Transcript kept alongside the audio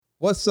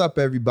What's up,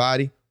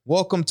 everybody?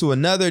 Welcome to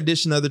another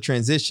edition of The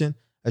Transition,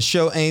 a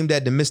show aimed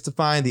at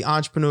demystifying the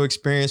entrepreneur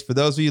experience for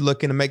those of you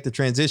looking to make the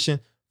transition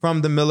from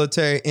the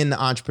military into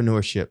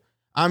entrepreneurship.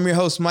 I'm your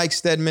host, Mike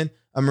Stedman,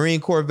 a Marine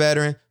Corps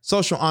veteran,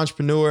 social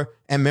entrepreneur,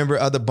 and member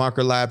of the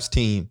Bunker Labs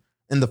team.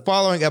 In the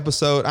following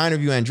episode, I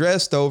interview Andrea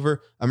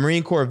Stover, a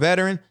Marine Corps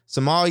veteran,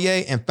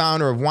 sommelier, and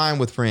founder of Wine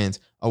with Friends,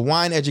 a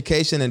wine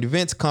education and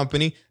events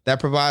company that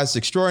provides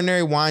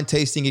extraordinary wine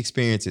tasting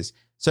experiences.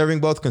 Serving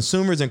both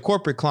consumers and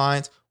corporate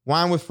clients,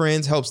 Wine with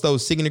Friends helps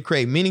those seeking to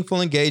create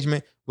meaningful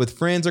engagement with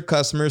friends or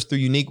customers through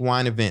unique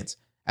wine events.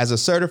 As a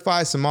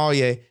certified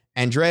sommelier,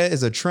 Andrea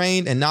is a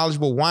trained and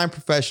knowledgeable wine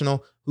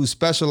professional who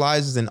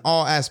specializes in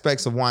all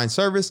aspects of wine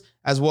service,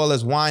 as well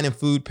as wine and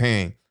food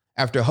pairing.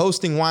 After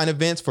hosting wine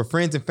events for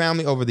friends and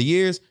family over the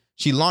years,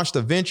 she launched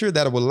a venture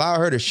that will allow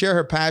her to share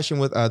her passion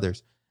with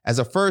others. As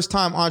a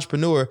first-time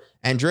entrepreneur,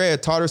 Andrea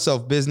taught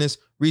herself business,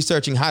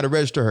 researching how to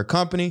register her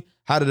company,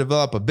 how to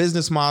develop a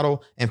business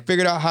model, and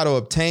figured out how to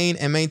obtain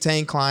and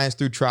maintain clients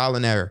through trial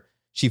and error.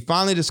 She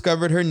finally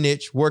discovered her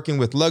niche, working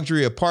with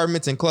luxury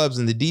apartments and clubs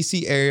in the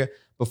DC area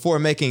before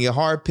making a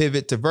hard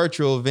pivot to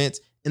virtual events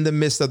in the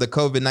midst of the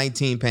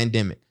COVID-19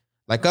 pandemic.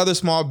 Like other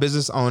small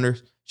business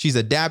owners, she's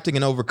adapting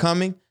and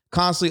overcoming,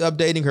 constantly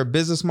updating her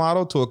business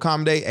model to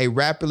accommodate a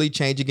rapidly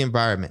changing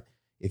environment.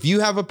 If you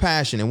have a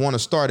passion and want to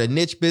start a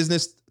niche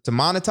business to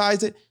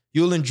monetize it,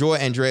 you'll enjoy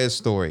Andrea's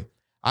story.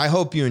 I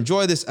hope you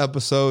enjoy this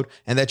episode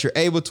and that you're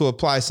able to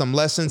apply some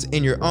lessons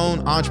in your own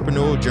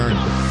entrepreneurial journey.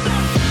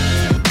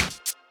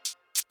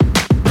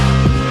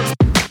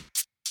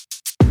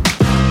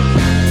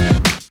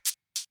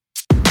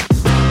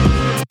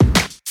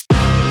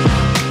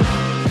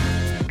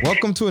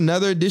 Welcome to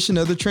another edition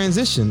of The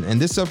Transition.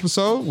 And this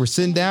episode, we're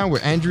sitting down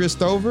with Andrea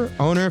Stover,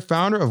 owner and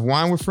founder of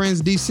Wine with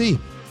Friends DC.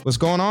 What's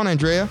going on,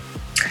 Andrea?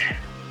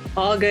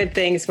 All good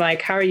things,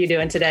 Mike. How are you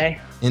doing today?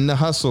 In the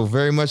hustle,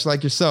 very much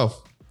like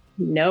yourself.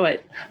 Know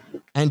it.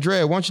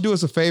 Andrea, why don't you do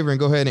us a favor and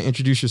go ahead and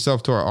introduce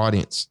yourself to our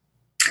audience?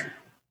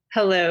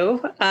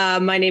 Hello,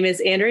 my name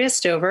is Andrea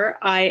Stover.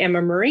 I am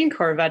a Marine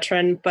Corps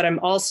veteran, but I'm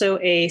also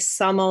a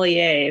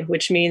sommelier,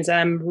 which means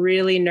I'm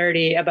really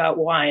nerdy about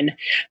wine.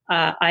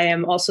 I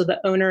am also the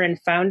owner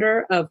and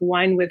founder of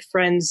Wine with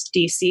Friends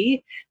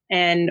DC.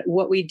 And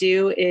what we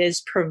do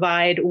is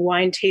provide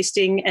wine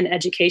tasting and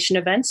education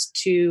events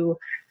to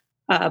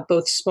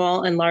both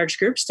small and large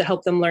groups to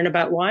help them learn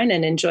about wine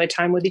and enjoy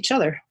time with each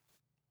other.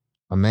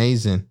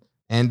 Amazing.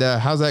 And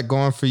how's that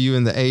going for you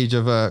in the age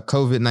of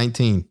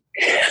COVID-19?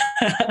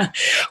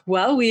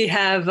 Well, we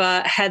have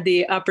had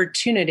the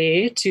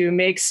opportunity to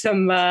make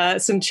some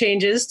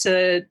changes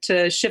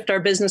to shift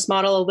our business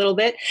model a little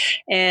bit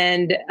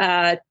and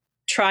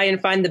try and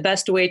find the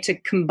best way to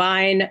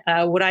combine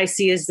what I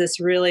see as this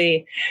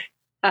really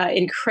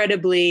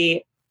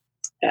incredibly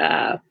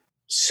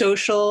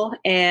social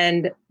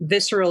and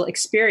visceral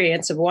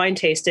experience of wine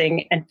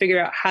tasting and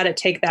figure out how to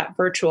take that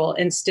virtual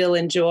and still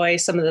enjoy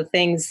some of the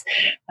things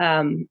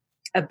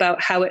about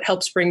how it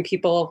helps bring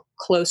people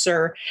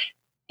closer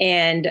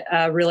and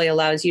really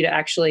allows you to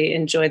actually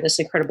enjoy this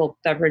incredible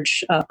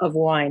beverage of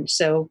wine.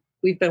 So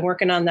we've been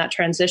working on that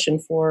transition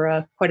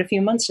for quite a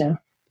few months now.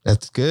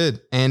 That's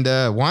good. And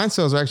wine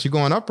sales are actually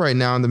going up right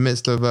now in the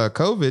midst of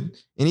COVID.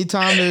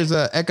 Anytime there's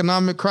an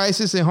economic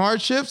crisis and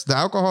hardships, the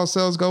alcohol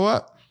sales go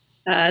up.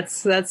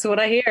 That's what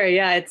I hear.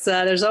 Yeah, it's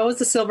there's always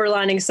a silver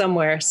lining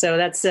somewhere. So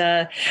that's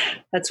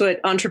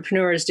what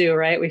entrepreneurs do,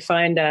 right? We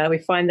find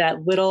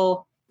that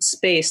little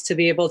space to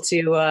be able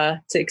to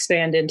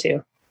expand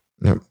into.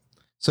 Yep.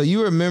 So you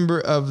were a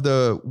member of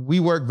the We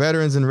Work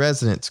Veterans in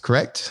Residence,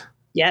 correct?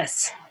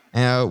 Yes.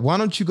 Why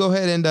don't you go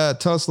ahead and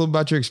tell us a little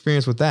about your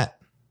experience with that?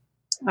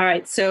 All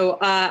right. So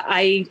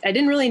I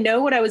didn't really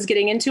know what I was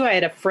getting into. I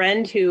had a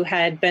friend who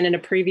had been in a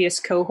previous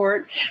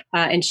cohort,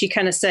 and she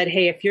kind of said,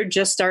 hey, if you're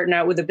just starting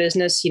out with a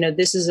business,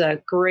 this is a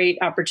great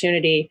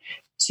opportunity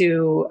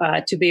to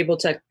be able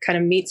to kind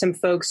of meet some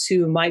folks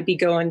who might be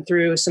going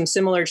through some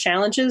similar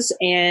challenges.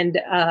 And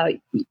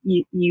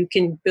you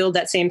can build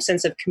that same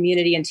sense of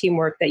community and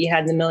teamwork that you had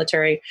in the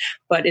military,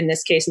 but in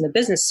this case, in the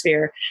business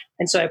sphere.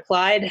 And so I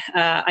applied,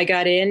 I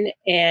got in,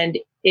 and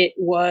it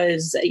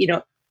was,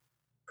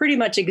 pretty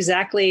much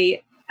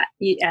exactly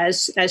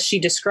as she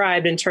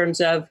described in terms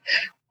of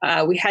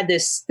we had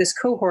this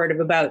cohort of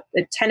about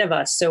 10 of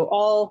us. So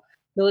all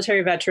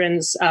military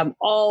veterans,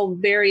 all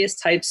various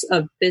types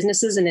of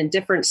businesses and in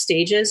different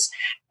stages.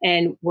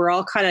 And we're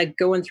all kind of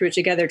going through it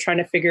together, trying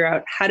to figure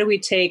out how do we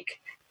take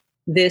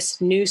this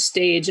new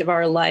stage of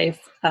our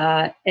life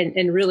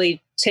and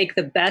really take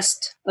the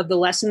best of the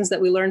lessons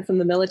that we learned from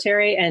the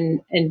military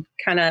and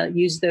kind of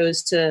use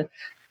those to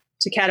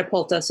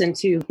catapult us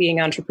into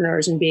being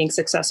entrepreneurs and being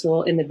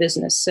successful in the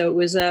business. So it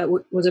was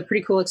a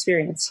pretty cool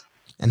experience.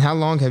 And how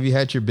long have you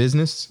had your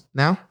business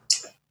now?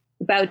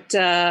 About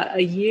a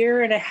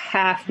year and a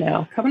half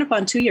now, coming up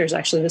on 2 years,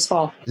 actually, this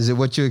fall. Is it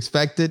what you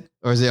expected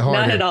or is it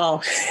harder? Not at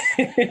all.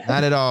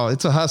 Not at all.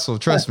 It's a hustle.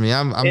 Trust me.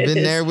 I've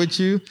been there with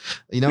you.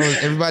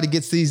 Everybody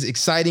gets these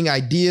exciting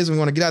ideas. We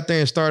want to get out there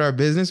and start our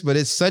business, but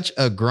it's such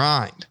a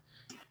grind.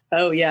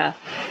 Oh yeah.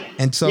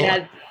 And so,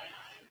 yeah.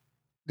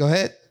 Go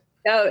ahead.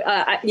 Oh,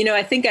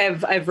 I think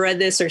I've read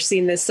this or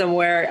seen this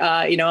somewhere,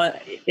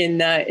 in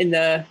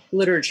the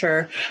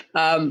literature,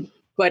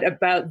 but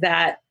about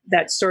that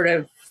sort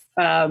of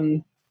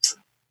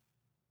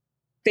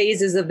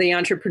phases of the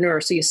entrepreneur.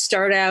 So you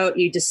start out,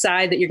 you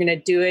decide that you're going to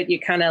do it. You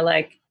kind of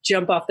like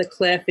jump off the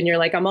cliff, and you're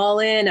like, I'm all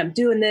in. I'm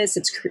doing this.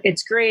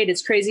 It's great.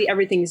 It's crazy.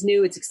 Everything's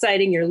new. It's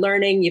exciting. You're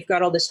learning. You've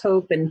got all this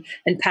hope and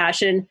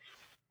passion,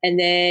 and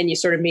then you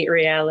sort of meet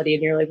reality,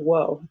 and you're like,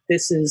 whoa,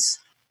 this is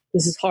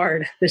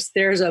hard.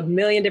 There's a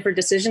million different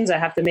decisions I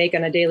have to make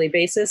on a daily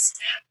basis.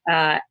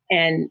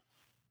 And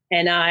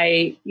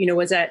I,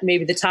 was at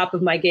maybe the top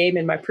of my game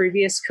in my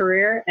previous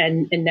career.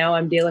 And now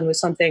I'm dealing with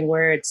something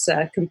where it's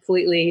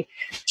completely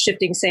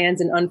shifting sands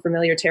in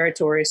unfamiliar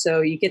territory.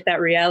 So you get that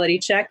reality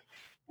check.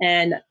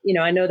 And,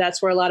 I know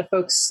that's where a lot of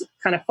folks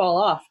kind of fall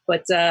off.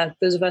 But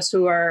those of us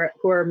who are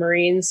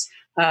Marines,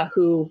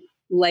 who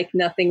like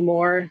nothing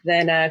more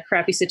than a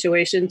crappy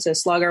situation to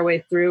slog our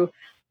way through,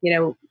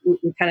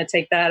 we kind of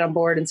take that on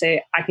board and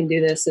say, I can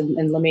do this,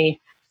 and let me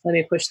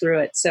push through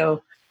it.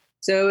 So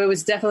it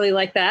was definitely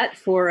like that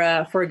for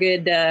a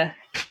good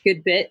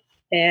bit.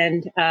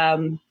 And,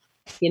 and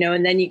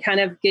then you kind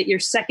of get your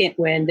second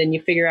wind, and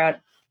you figure out,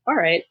 all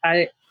right,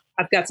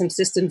 I've got some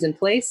systems in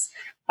place.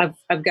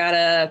 I've got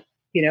a,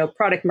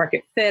 product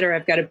market fit, or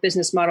I've got a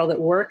business model that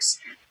works.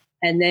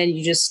 And then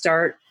you just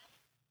start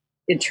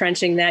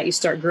entrenching that. You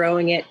start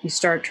growing it. You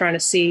start trying to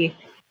see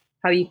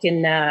how you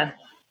can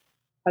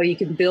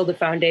build a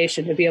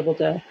foundation to be able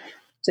to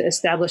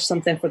establish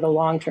something for the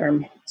long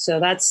term. So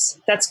that's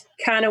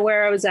kind of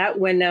where I was at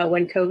when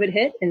COVID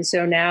hit. And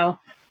so now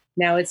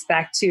it's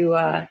back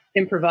to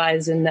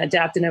improvise and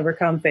adapt and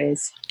overcome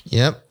phase.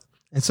 Yep.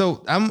 And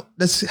so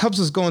this helps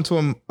us go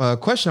into a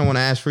question I want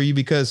to ask for you,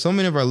 because so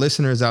many of our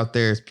listeners out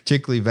there,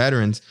 particularly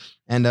veterans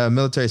and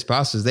military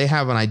spouses, they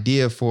have an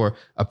idea for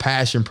a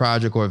passion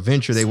project or a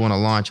venture they want to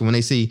launch. And when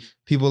they see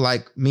people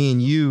like me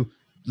and you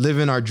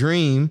living our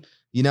dream,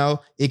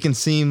 it can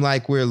seem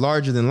like we're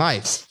larger than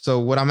life. So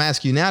what I'm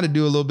asking you now to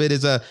do a little bit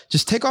is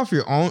just take off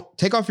your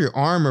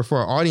armor for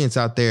our audience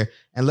out there,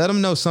 and let them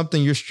know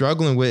something you're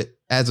struggling with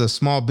as a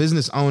small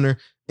business owner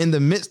in the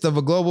midst of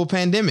a global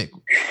pandemic.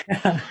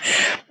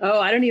 Oh,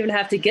 I don't even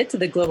have to get to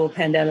the global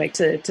pandemic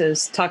to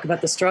talk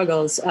about the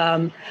struggles.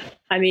 The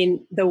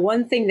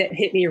one thing that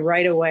hit me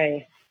right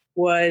away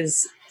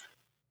was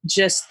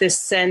just this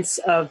sense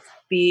of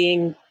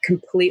being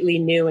completely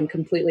new and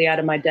completely out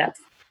of my depth.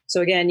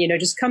 So again,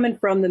 just coming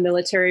from the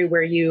military,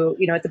 where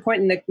at the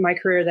point in my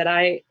career that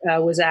I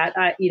was at,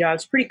 I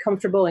was pretty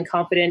comfortable and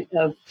confident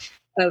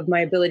of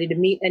my ability to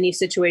meet any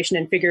situation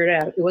and figure it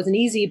out. It wasn't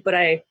easy, but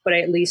I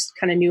at least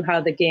kind of knew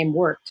how the game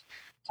worked.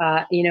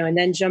 And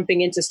then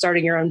jumping into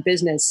starting your own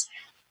business,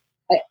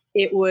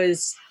 it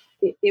was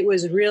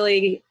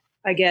really,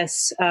 I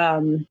guess,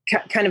 kind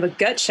of a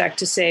gut check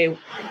to say,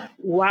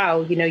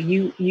 wow,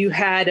 you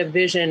had a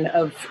vision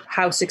of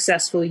how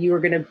successful you were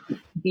going to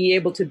be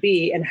able to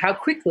be, and how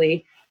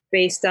quickly,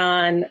 based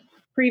on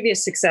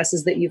previous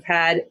successes that you've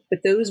had. But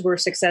those were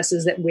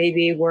successes that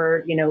maybe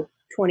were,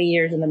 20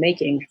 years in the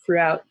making,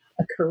 throughout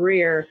a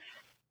career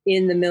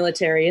in the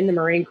military, in the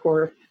Marine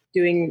Corps,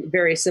 doing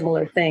very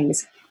similar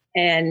things.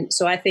 And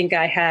so I think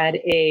I had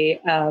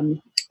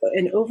an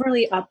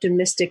overly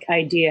optimistic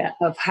idea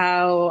of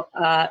how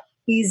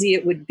easy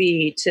it would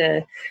be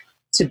to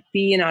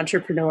be an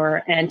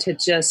entrepreneur and to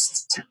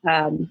just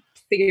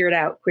figure it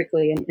out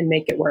quickly and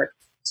make it work.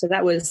 So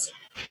that was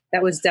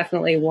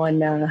definitely one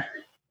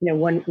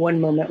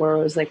moment where I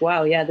was like,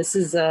 wow, yeah, this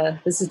is a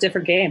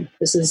different game.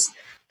 It's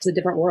a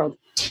different world.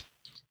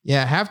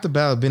 Yeah, half the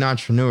battle of being an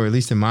entrepreneur, at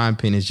least in my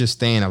opinion, is just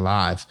staying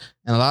alive.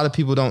 And a lot of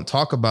people don't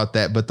talk about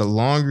that, but the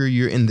longer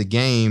you're in the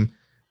game,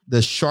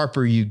 the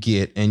sharper you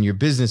get and your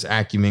business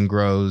acumen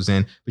grows.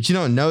 But you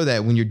don't know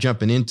that when you're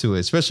jumping into it,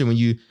 especially when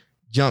you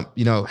jump,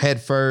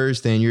 head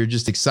first and you're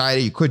just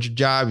excited. You quit your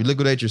job, you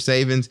liquidate your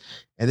savings.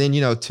 And then,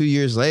 2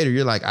 years later,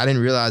 you're like, I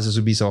didn't realize this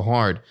would be so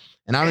hard.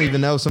 And I don't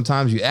even know,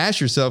 sometimes you ask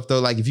yourself though,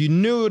 like, if you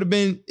knew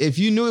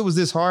it was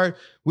this hard,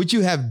 would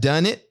you have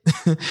done it?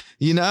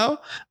 Yeah.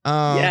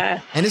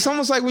 And it's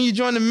almost like when you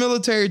join the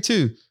military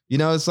too.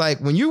 It's like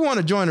when you want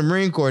to join the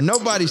Marine Corps,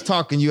 nobody's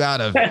talking you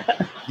out of it.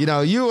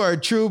 You are a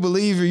true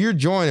believer, you're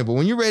joining. But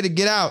when you're ready to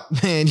get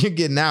out, man, you're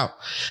getting out.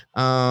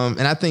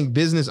 And I think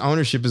business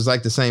ownership is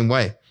like the same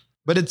way.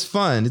 But it's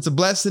fun. It's a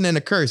blessing and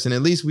a curse. And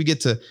at least we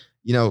get to,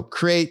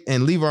 create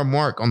and leave our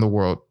mark on the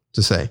world,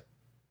 to say.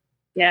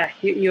 Yeah,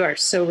 you are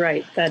so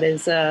right. That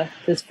is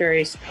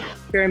very,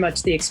 very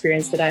much the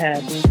experience that I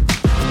had.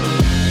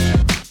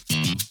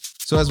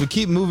 So as we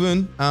keep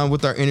moving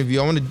with our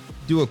interview, I want to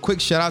do a quick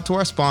shout out to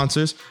our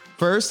sponsors.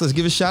 First, let's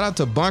give a shout out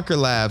to Bunker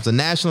Labs, a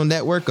national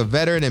network of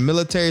veteran and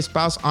military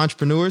spouse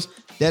entrepreneurs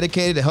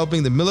dedicated to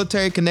helping the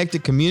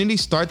military-connected community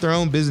start their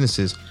own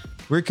businesses.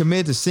 We're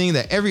committed to seeing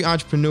that every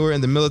entrepreneur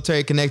in the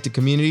military-connected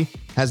community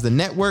has the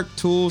network,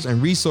 tools,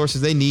 and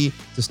resources they need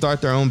to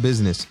start their own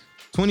business.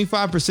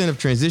 25% of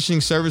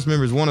transitioning service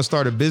members want to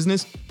start a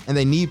business, and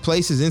they need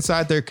places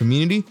inside their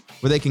community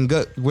where they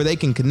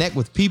can connect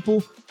with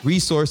people,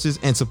 resources,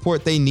 and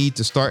support they need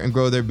to start and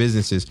grow their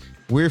businesses.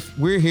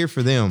 We're here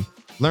for them.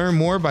 Learn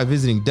more by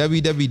visiting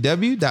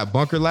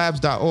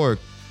www.bunkerlabs.org.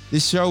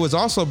 This show is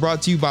also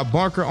brought to you by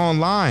Bunker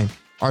Online,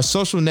 our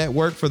social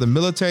network for the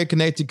military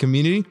connected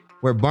community,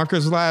 where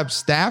Bunker's Lab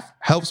staff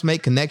helps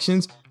make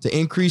connections to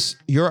increase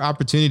your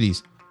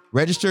opportunities.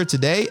 Register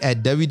today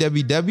at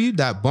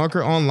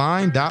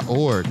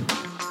www.bunkeronline.org.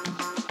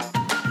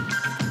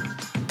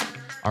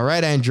 All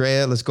right,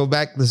 Andrea, let's get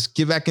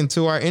back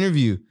into our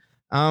interview.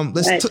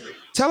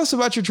 Tell us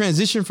about your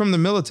transition from the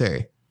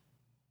military.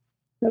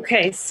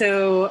 Okay,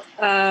 so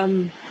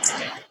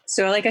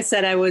like I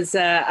said, I was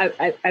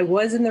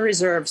in the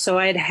reserve, so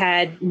I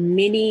had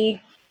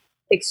many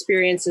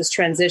experiences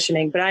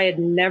transitioning, but I had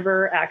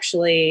never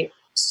actually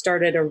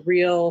started a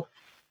real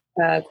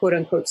quote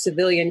unquote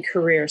civilian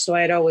career. So I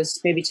had always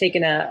maybe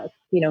taken a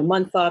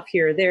month off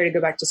here or there to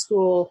go back to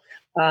school,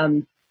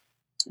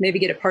 maybe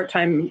get a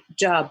part-time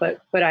job,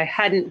 but I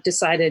hadn't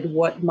decided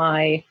what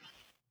my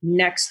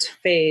next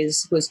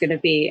phase was going to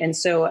be. And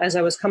so as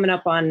I was coming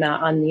up on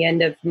the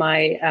end of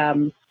my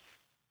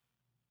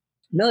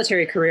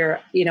military career,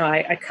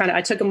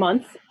 I took a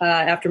month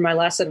after my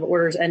last set of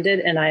orders ended,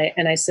 and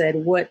I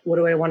said, what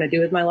do I want to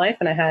do with my life?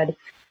 And I had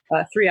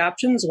three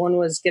options. One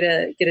was get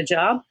a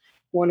job,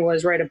 one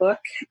was write a book,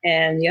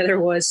 and the other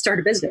was start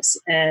a business.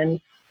 And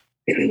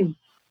I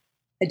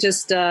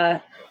just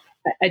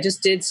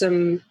did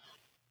some,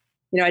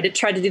 I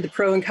tried to do the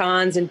pro and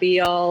cons and be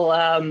all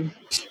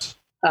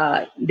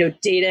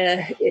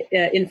data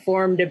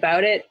informed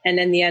about it. And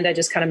in the end, I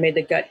just kind of made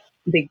the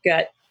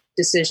gut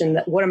decision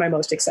that what am I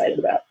most excited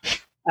about?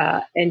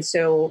 And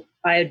so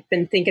I had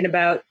been thinking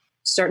about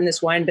starting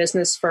this wine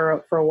business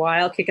for a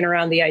while, kicking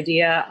around the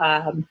idea.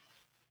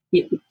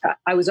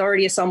 I was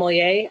already a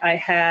sommelier. I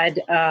had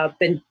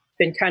been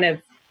kind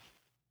of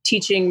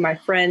teaching my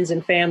friends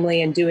and family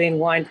and doing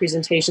wine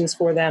presentations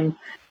for them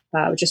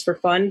just for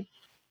fun.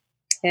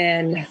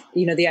 And,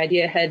 the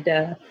idea had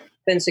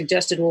been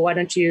suggested, well, why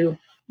don't you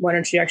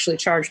actually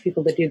charge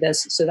people to do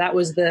this? So that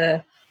was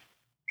the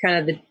kind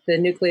of the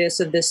nucleus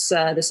of this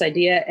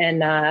idea.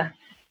 And I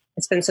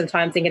spent some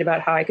time thinking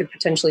about how I could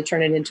potentially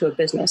turn it into a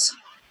business.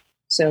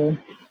 So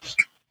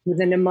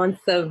within a month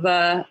of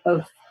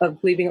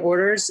leaving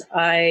orders,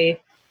 I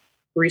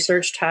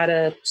researched how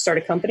to start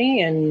a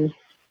company and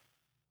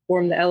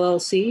formed the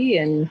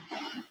LLC and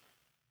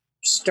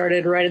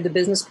started writing the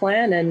business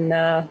plan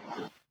and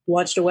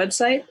launched a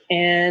website,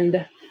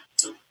 and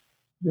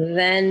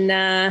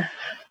then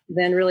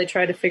really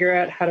tried to figure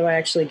out how do I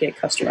actually get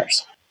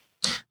customers.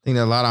 I think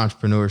that a lot of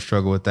entrepreneurs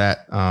struggle with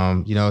that.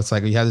 It's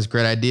like you have this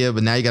great idea,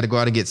 but now you got to go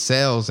out and get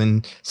sales.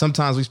 And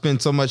sometimes we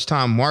spend so much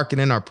time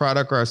marketing our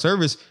product or our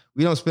service,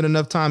 we don't spend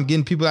enough time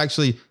getting people to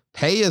actually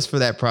pay us for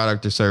that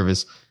product or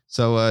service.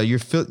 So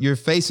you're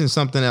facing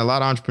something that a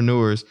lot of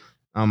entrepreneurs,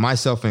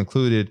 myself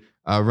included,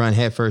 run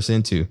headfirst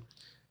into.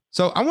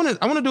 So I want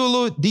to do a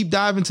little deep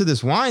dive into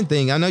this wine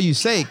thing. I know you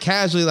say it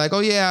casually, like, oh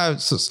yeah,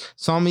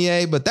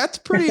 sommelier, but that's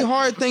a pretty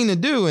hard thing to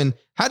do. And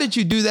how did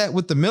you do that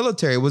with the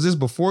military? Was this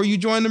before you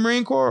joined the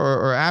Marine Corps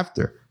or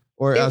after?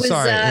 Or it was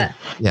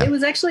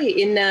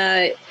actually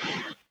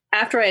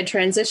after I had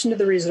transitioned to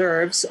the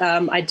reserves.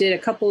 I did a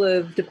couple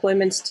of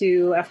deployments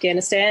to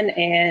Afghanistan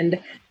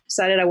and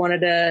decided I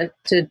wanted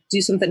to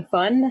do something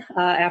fun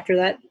after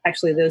that.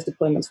 Actually, those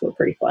deployments were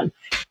pretty fun,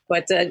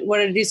 but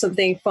wanted to do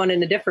something fun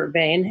in a different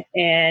vein.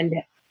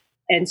 And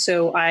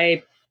so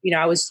I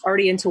was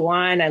already into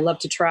wine. I love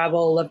to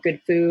travel, love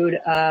good food,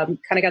 kind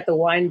of got the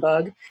wine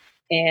bug.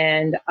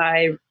 And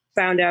I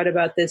found out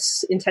about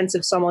this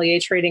intensive sommelier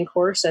training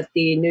course at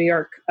the New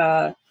York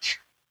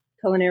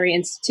Culinary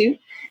Institute.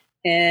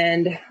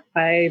 And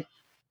I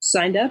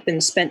signed up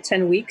and spent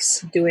 10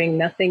 weeks doing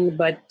nothing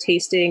but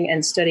tasting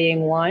and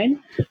studying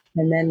wine,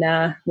 and then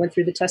went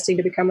through the testing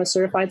to become a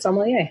certified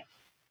sommelier.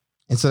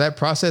 And so that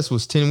process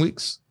was 10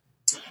 weeks?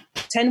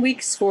 10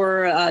 weeks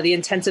for the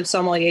intensive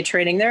sommelier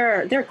training.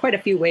 There are quite a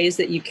few ways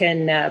that you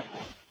can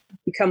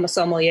become a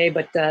sommelier,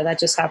 but that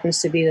just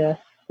happens to be the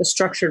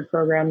structured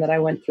program that I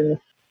went through.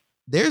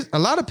 There's a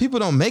lot of people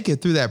don't make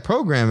it through that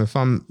program, if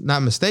I'm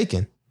not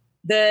mistaken.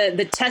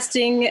 The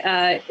testing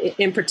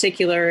in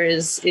particular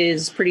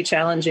is pretty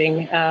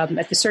challenging.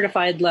 At the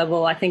certified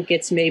level, I think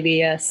it's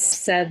maybe a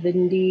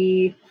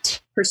 70%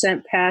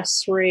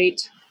 pass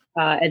rate.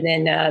 And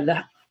then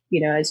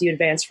as you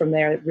advance from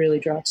there, it really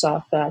drops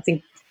off. I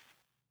think,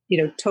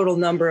 total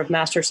number of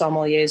master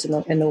sommeliers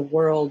in the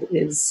world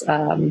is,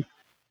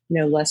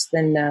 less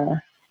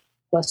than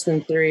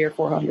 300 or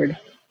 400.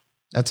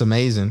 That's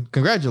amazing.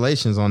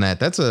 Congratulations on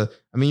that.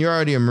 You're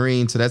already a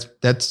Marine, so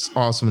that's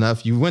awesome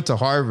enough. You went to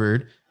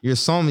Harvard, you're a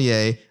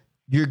sommelier,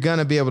 you're going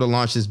to be able to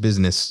launch this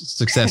business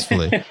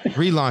successfully,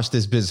 relaunch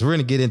this business. We're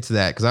going to get into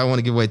that because I don't want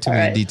to give away too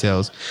many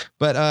details.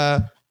 But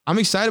I'm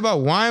excited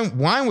about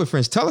wine with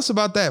friends. Tell us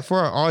about that for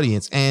our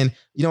audience. And,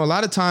 you know, a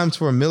lot of times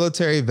for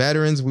military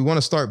veterans, we want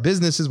to start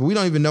businesses, but we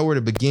don't even know where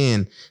to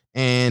begin.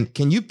 And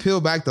can you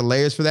peel back the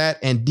layers for that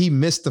and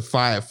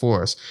demystify it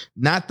for us?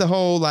 Not the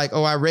whole like,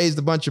 oh, I raised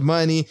a bunch of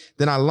money,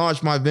 then I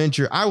launched my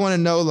venture. I want to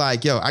know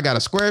like, yo, I got a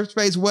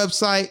Squarespace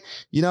website.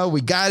 You know,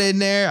 we got in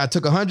there. I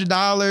took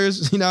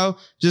 $100, you know,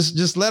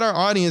 just let our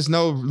audience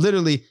know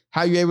literally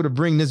how you're able to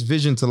bring this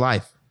vision to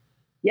life.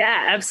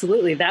 Yeah,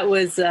 absolutely. That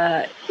was so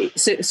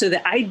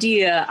the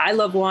idea. I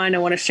love wine. I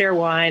want to share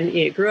wine.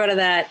 It grew out of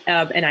that,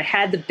 and I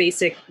had the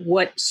basic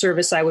what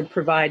service I would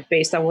provide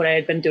based on what I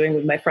had been doing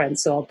with my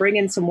friends. So I'll bring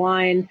in some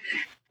wine.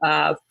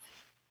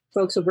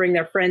 Folks will bring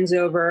their friends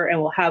over,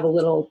 and we'll have a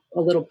little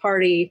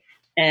party.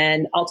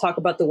 And I'll talk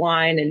about the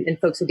wine, and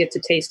folks will get to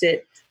taste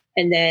it.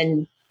 And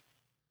then,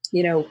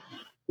 you know,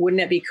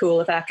 wouldn't it be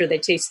cool if after they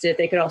tasted it,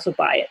 they could also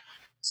buy it?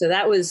 So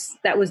that was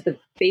the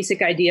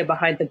basic idea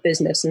behind the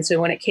business. And so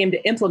when it came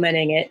to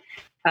implementing it,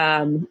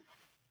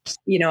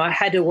 you know, I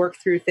had to work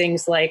through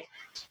things like,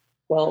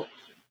 well,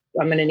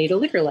 I'm going to need a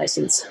liquor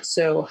license.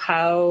 So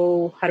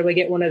how do I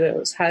get one of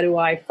those? How do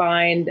I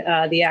find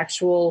the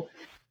actual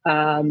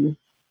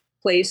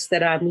place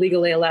that I'm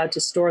legally allowed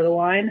to store the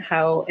wine?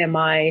 How am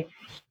I?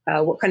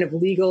 What kind of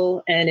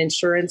legal and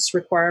insurance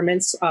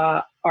requirements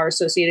are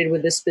associated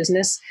with this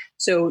business?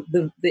 So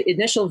the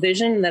initial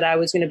vision that I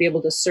was going to be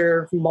able to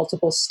serve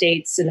multiple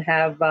states and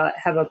have a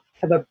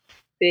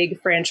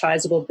big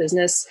franchisable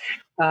business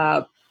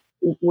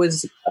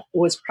was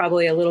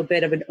probably a little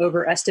bit of an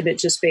overestimate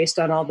just based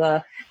on all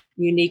the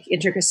unique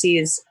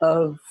intricacies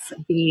of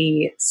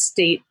the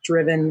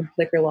state-driven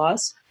liquor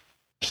laws.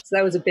 So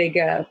that was a big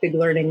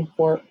learning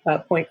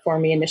point for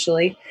me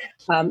initially.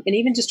 And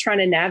even just trying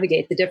to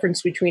navigate the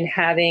difference between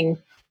having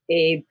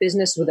a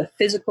business with a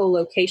physical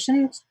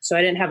location. So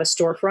I didn't have a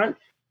storefront.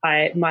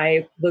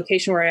 My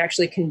location where I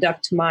actually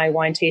conduct my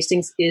wine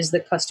tastings is the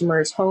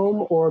customer's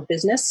home or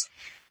business.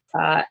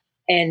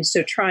 And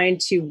so trying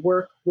to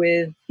work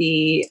with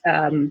the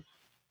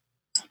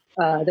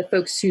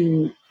folks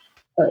who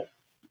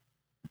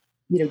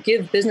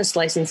give business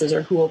licenses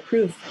or who will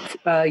approve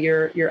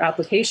your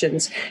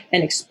applications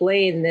and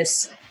explain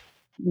this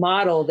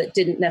model that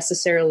didn't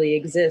necessarily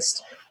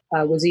exist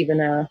was even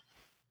a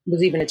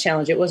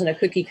challenge. It wasn't a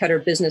cookie cutter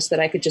business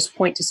that I could just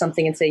point to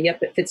something and say,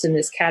 yep, it fits in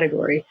this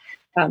category.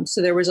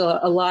 So there was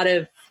a lot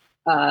of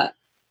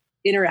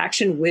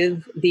interaction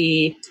with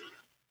the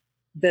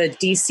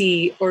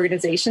DC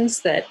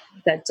organizations that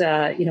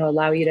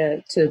allow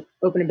you to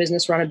open a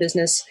business, run a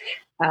business,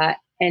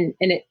 and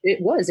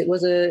it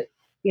was a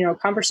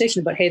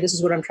conversation about, hey, this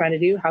is what I'm trying to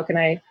do. How can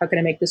I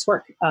make this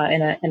work?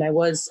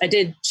 I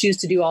did choose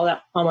to do all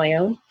that on my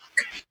own,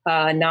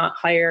 not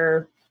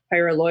hire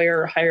a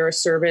lawyer, or hire a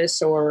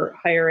service, or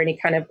hire any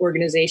kind of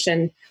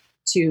organization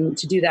to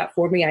do that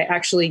for me. I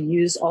actually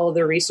used all of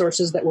the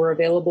resources that were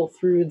available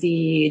through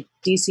the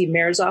DC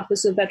Mayor's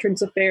Office of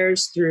Veterans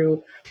Affairs,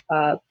 through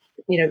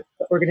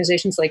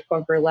organizations like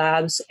Bunker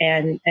Labs,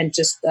 and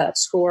just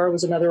SCORE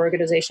was another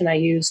organization I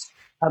used.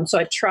 So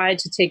I tried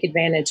to take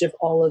advantage of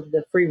all of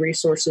the free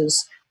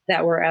resources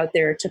that were out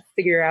there to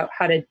figure out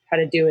how to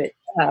do it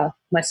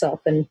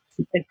myself. And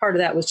part of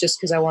that was just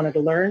because I wanted to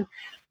learn.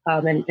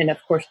 And of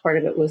course, part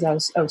of it was I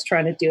was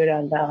trying to do it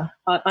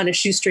on a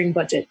shoestring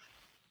budget.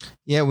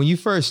 Yeah, when you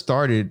first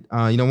started,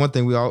 one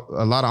thing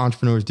a lot of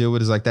entrepreneurs deal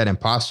with is like that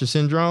imposter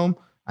syndrome.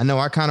 I know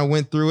I kind of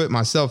went through it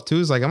myself too.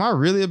 It's like, am I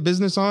really a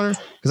business owner?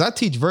 Because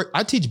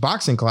I teach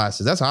boxing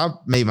classes. That's how I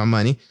made my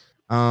money.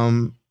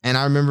 And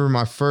I remember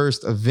my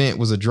first event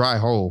was a dry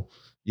hole.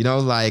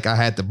 Like I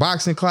had the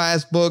boxing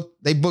class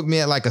booked. They booked me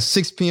at like a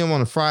 6 p.m.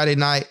 on a Friday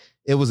night.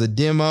 It was a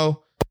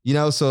demo,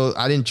 so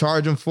I didn't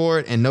charge them for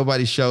it and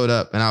nobody showed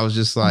up. And I was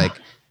just like,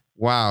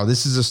 wow,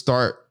 this is a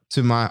start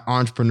to my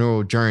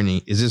entrepreneurial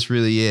journey. Is this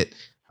really it?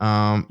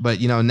 But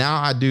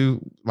now I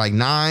do like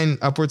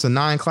upwards of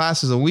 9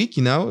 classes a week.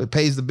 It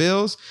pays the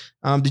bills.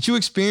 Did you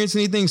experience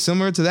anything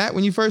similar to that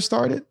when you first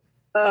started?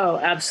 Oh,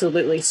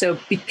 absolutely. So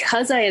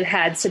because I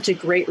had such a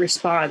great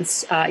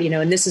response,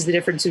 and this is the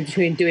difference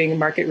between doing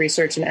market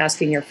research and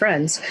asking your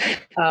friends,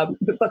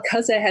 but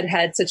because I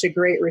had such a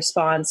great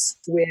response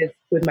with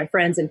my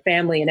friends and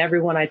family and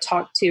everyone I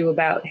talked to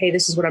about, hey,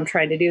 this is what I'm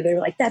trying to do. They were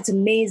like, that's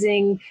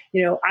amazing.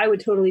 I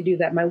would totally do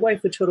that. My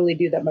wife would totally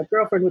do that. My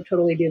girlfriend would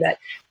totally do that.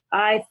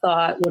 I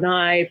thought when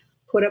I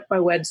put up my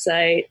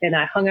website and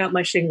I hung out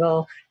my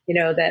shingle,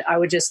 that I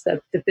would just,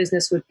 the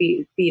business would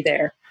be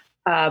there.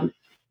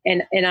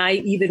 And I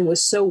even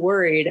was so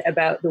worried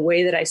about the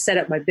way that I set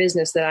up my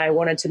business that I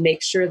wanted to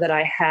make sure that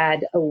I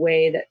had a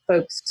way that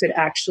folks could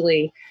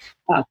actually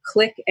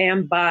click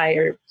and buy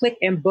or click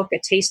and book a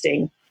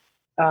tasting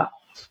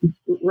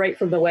right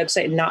from the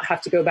website and not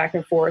have to go back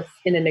and forth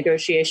in a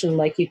negotiation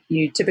like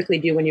you typically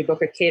do when you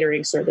book a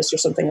catering service or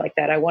something like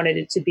that. I wanted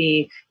it to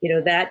be,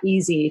 that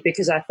easy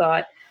because I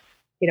thought,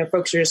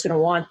 folks are just going to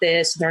want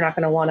this. They're not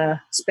going to want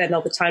to spend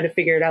all the time to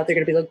figure it out. They're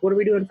going to be like, what are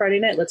we doing Friday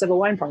night? Let's have a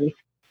wine party.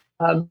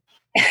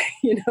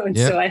 And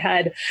Yeah. so I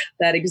had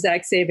that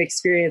exact same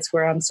experience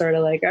where I'm sort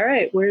of like, all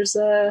right, where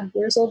are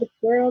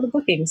all the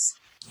bookings?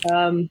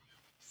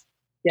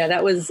 Yeah,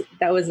 that was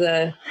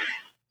a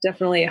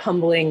definitely a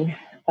humbling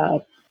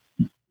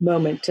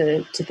moment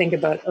to think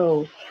about.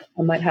 Oh,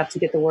 I might have to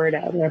get the word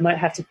out, or I might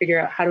have to figure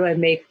out how do I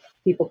make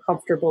people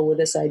comfortable with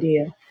this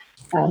idea.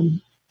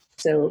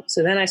 So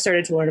then I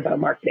started to learn about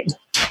marketing.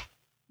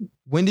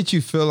 When did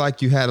you feel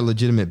like you had a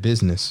legitimate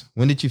business?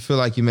 When did you feel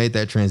like you made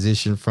that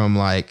transition from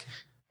like,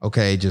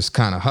 okay, just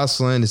kind of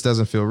hustling, this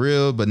doesn't feel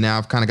real, but now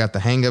I've kind of got the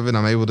hang of it.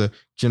 I'm able to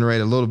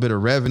generate a little bit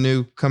of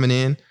revenue coming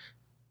in?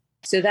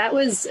 So that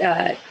was,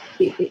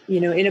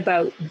 in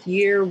about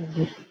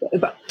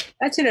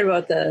I'd say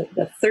about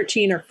the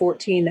 13 or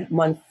 14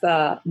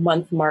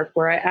 month mark,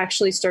 where I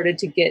actually started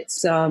to get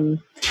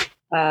some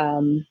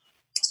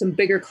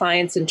bigger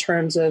clients in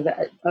terms of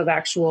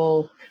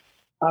actual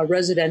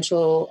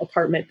residential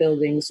apartment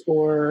buildings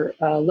or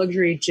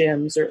luxury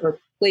gyms or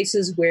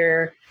places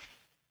where,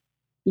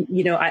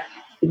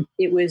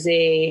 it was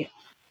an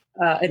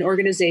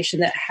organization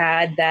that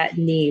had that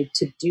need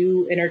to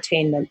do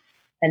entertainment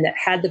and that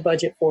had the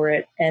budget for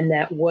it and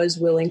that was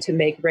willing to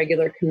make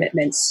regular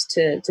commitments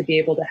to be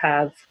able to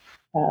have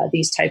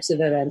these types of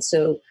events.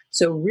 So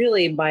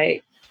really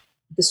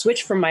the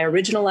switch from my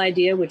original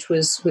idea, which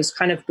was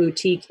kind of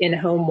boutique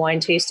in-home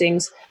wine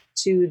tastings,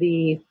 to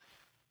the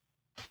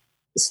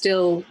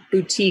still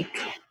boutique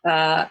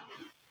wine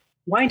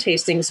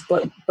tastings,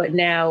 but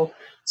now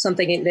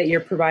something that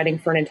you're providing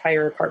for an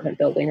entire apartment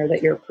building, or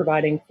that you're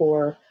providing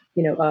for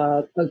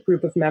a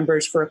group of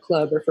members for a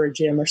club or for a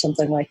gym or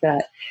something like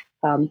that.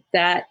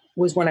 That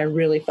was when I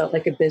really felt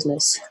like a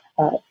business,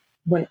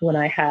 when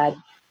I had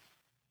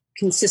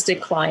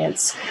consistent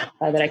clients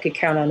that I could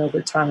count on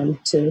over time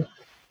to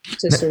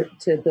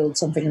build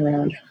something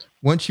around.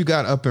 Once you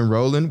got up and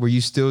rolling, were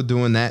you still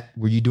doing that?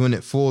 Were you doing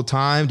it full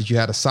time? Did you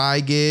have a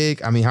side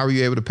gig? I mean, how were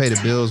you able to pay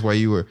the bills while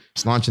you were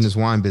launching this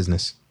wine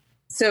business?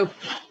 So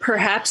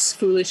perhaps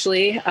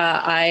foolishly,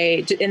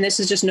 and this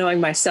is just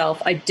knowing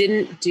myself, I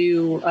didn't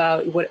do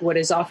what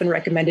is often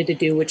recommended to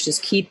do, which is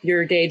keep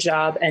your day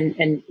job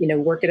and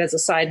work it as a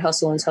side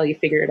hustle until you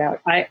figure it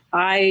out.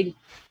 I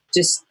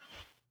just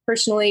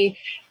personally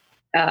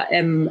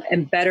am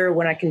better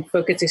when I can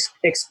focus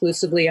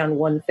exclusively on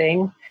one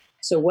thing.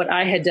 So what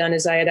I had done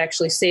is I had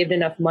actually saved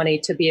enough money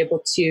to be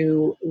able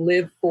to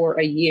live for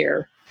a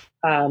year,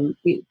 to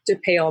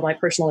pay all my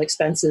personal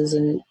expenses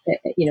and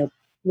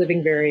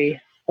living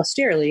very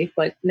austerely,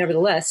 but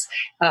nevertheless,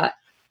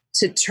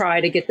 to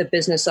try to get the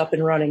business up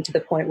and running to the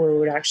point where we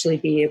would actually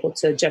be able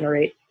to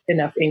generate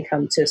enough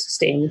income to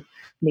sustain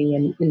me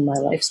in my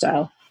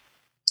lifestyle.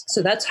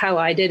 So that's how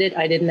I did it.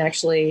 I didn't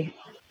actually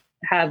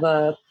have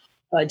a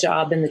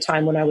job in the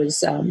time when I was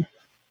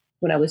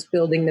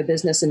building the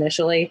business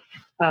initially.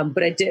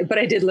 But I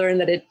did learn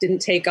that it didn't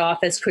take off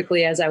as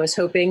quickly as I was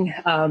hoping.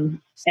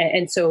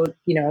 And so,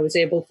 I was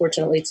able,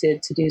 fortunately, to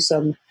do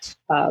some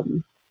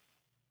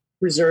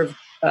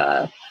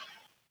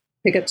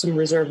pick up some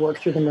reserve work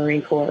through the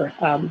Marine Corps.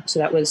 So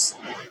that was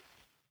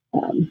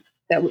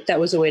that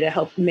was a way to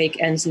help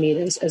make ends meet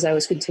as I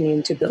was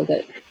continuing to build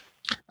it.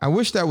 I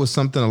wish that was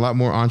something a lot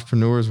more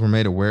entrepreneurs were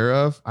made aware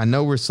of. I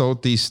know we're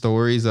sold these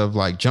stories of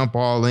like jump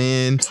all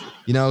in,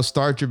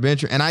 start your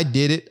venture. And I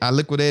did it. I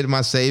liquidated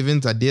my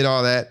savings. I did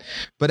all that.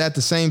 But at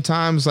the same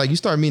time, it's like you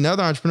start meeting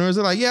other entrepreneurs.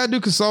 They're like, yeah, I do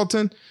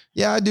consulting.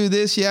 Yeah, I do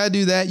this. Yeah, I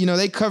do that.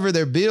 They cover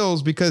their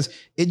bills because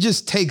it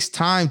just takes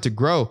time to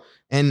grow.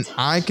 And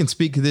I can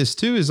speak to this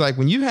too, is like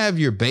when you have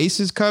your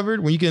bases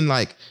covered, when you can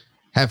like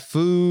have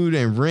food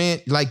and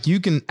rent, like you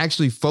can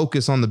actually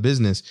focus on the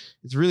business.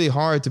 It's really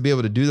hard to be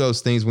able to do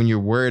those things when you're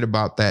worried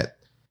about that,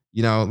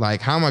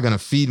 like how am I going to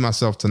feed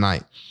myself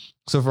tonight?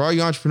 So for all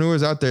you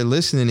entrepreneurs out there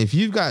listening, if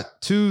you've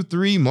got 2,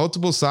 3,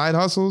 multiple side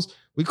hustles,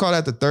 we call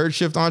that the third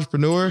shift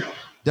entrepreneur.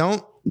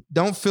 Don't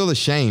feel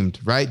ashamed,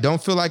 right?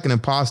 Don't feel like an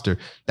imposter.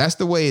 That's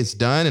the way it's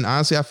done. And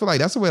honestly, I feel like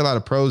that's the way a lot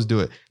of pros do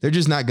it. They're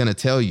just not going to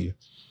tell you,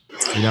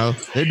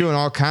 they're doing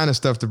all kind of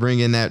stuff to bring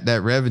in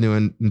that revenue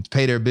and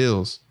pay their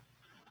bills.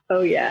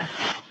 Oh yeah.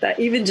 That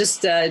even just,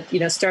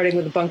 starting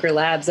with the Bunker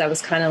Labs, I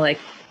was kind of like,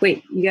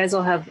 wait, you guys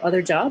all have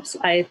other jobs?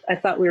 I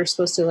thought we were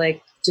supposed to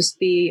like just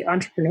be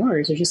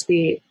entrepreneurs or just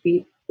be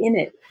in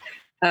it.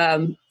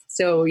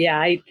 So yeah,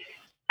 I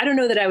don't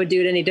know that I would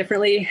do it any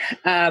differently.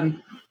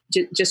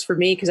 Just for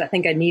me, because I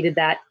think I needed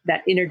that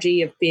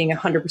energy of being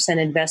 100%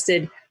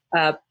 invested.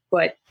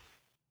 But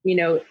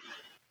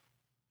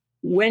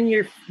when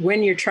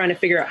you're trying to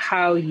figure out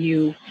how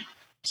you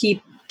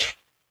keep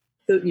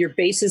your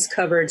bases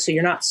covered so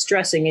you're not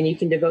stressing and you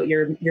can devote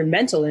your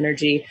mental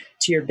energy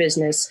to your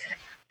business,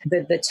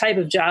 the type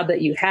of job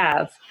that you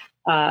have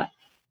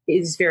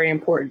is very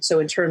important. So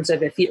in terms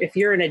of if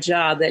you're in a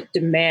job that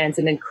demands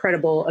an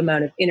incredible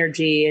amount of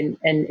energy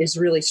and is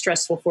really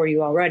stressful for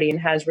you already and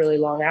has really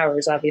long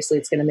hours, obviously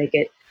it's going to make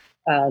it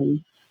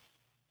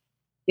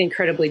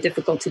incredibly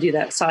difficult to do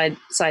that side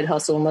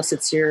hustle unless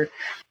it's your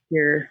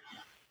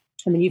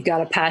you've got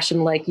a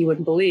passion like you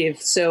wouldn't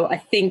believe. So I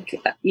think,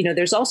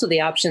 there's also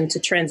the option to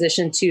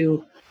transition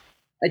to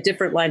a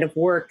different line of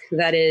work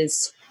that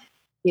is,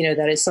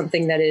 that is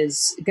something that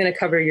is going to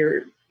cover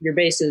your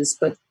bases,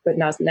 but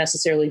not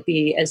necessarily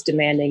be as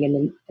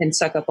demanding and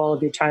suck up all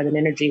of your time and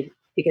energy,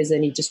 because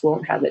then you just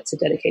won't have it to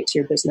dedicate to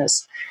your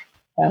business.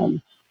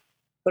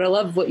 But I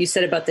love what you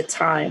said about the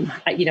time.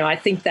 I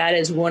think that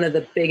is one of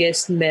the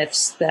biggest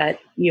myths that,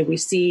 we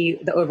see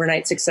the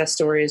overnight success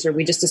stories, or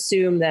we just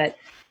assume that,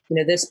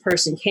 this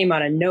person came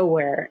out of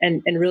nowhere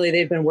and really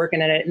they've been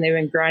working at it and they've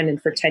been grinding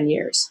for 10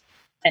 years.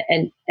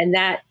 And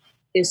that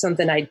is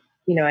something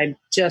I'm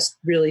just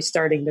really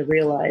starting to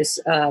realize,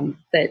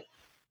 that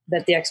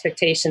the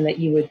expectation that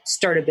you would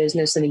start a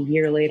business and a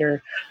year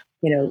later,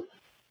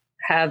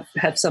 have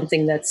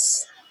something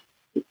that's,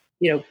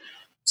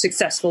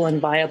 successful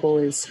and viable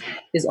is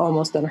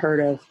almost unheard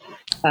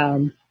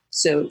of.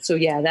 So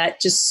yeah, that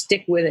just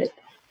stick with it.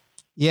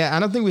 Yeah, I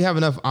don't think we have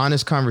enough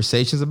honest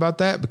conversations about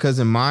that, because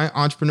in my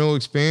entrepreneurial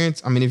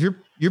experience, I mean, if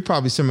you're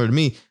probably similar to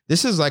me,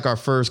 this is like our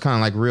first kind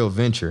of like real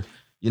venture.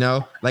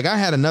 Like I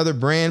had another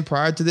brand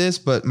prior to this,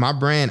 but my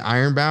brand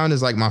Ironbound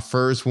is like my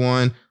first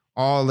one,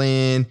 all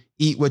in,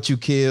 eat what you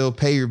kill,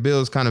 pay your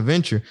bills kind of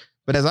venture.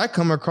 But as I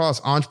come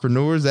across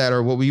entrepreneurs that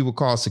are what we would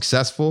call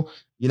successful,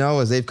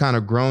 as they've kind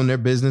of grown their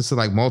business to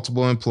like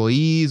multiple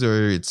employees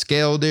or it's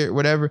scaled it or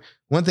whatever,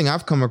 one thing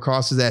I've come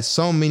across is that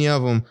so many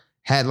of them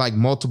had like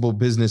multiple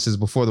businesses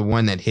before the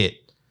one that hit,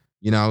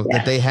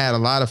 that they had a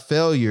lot of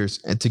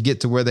failures and to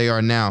get to where they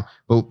are now.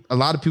 But a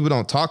lot of people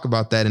don't talk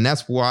about that. And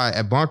that's why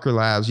at Bunker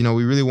Labs,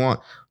 we really want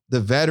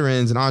the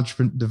veterans and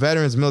the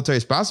veterans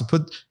military spouses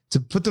to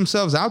put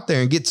themselves out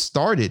there and get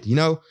started.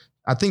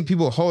 I think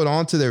people hold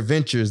on to their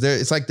ventures.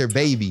 It's like their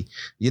baby,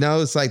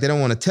 it's like they don't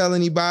want to tell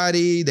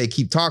anybody. They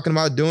keep talking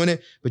about doing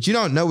it, but you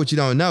don't know what you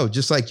don't know.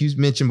 Just like you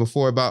mentioned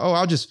before about,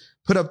 I'll just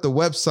put up the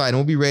website and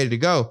we'll be ready to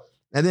go.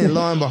 And then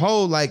lo and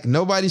behold, like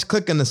nobody's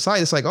clicking the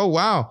site. It's like, oh,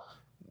 wow,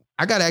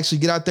 I got to actually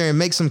get out there and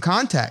make some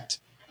contact.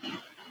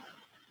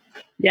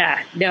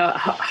 Yeah, no,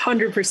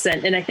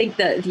 100%. And I think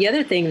that the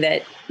other thing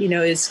that,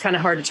 is kind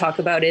of hard to talk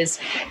about is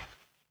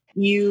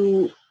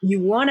you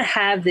want to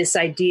have this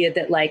idea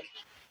that like,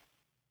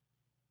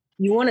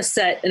 you want to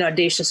set an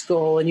audacious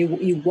goal and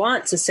you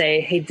want to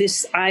say, hey,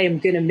 I am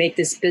going to make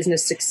this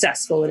business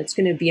successful and it's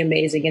going to be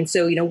amazing. And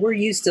so, we're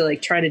used to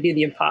like trying to do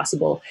the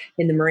impossible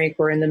in the Marine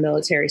Corps, in the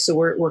military. So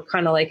we're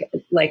kind of like,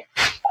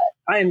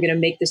 I am going to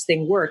make this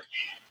thing work.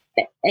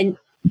 And,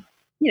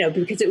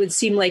 because it would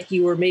seem like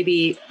you were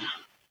maybe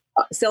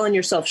selling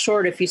yourself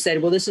short if you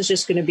said, well, this is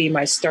just going to be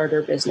my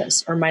starter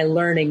business or my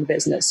learning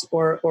business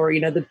or,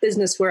 the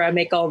business where I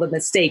make all the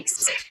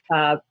mistakes,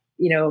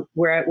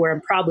 where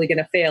I'm probably going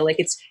to fail. Like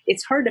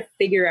it's hard to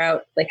figure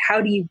out, like,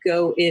 how do you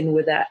go in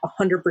with that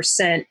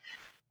 100%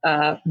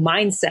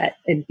 mindset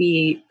and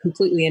be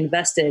completely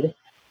invested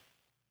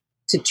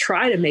to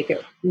try to make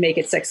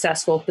it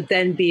successful, but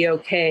then be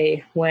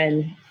okay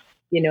when,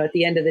 at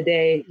the end of the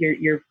day,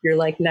 you're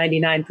like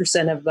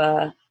 99% of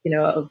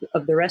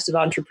the rest of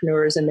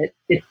entrepreneurs, and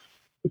it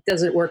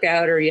doesn't work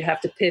out, or you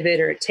have to pivot,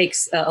 or it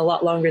takes a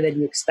lot longer than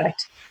you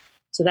expect.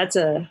 So that's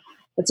an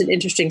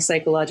interesting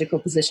psychological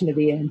position to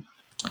be in.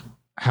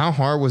 How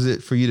hard was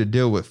it for you to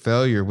deal with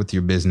failure with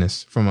your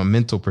business from a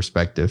mental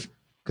perspective?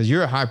 Because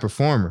you're a high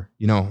performer,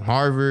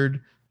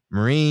 Harvard,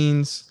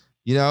 Marines,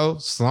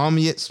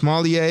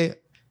 sommelier.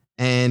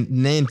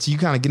 And then you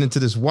kind of get into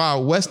this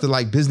wild west of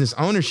like business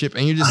ownership,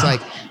 and you're just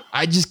like,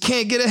 I just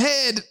can't get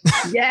ahead.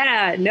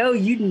 Yeah, no,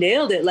 you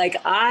nailed it. Like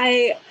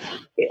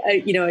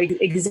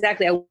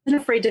exactly. I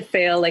wasn't afraid to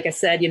fail. Like I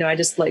said, I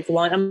just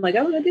I'm like,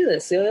 I'm going to do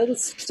this.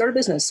 Let's start a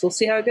business. We'll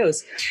see how it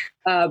goes.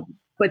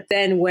 But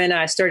then when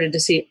I started to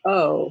see,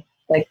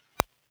 like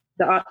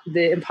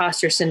the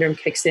imposter syndrome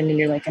kicks in, and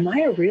you're like, am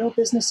I a real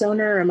business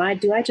owner? Or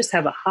do I just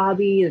have a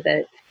hobby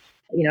that,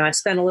 I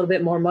spend a little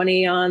bit more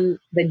money on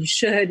than you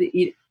should,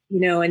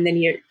 and then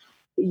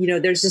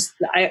there's just,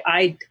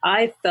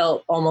 I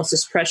felt almost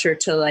this pressure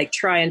to like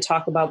try and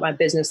talk about my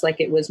business like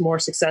it was more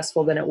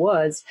successful than it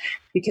was,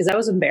 because I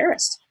was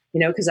embarrassed,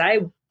 because I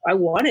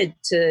wanted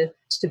to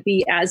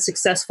be as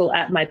successful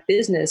at my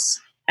business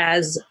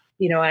as,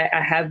 I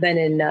have been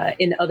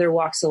in other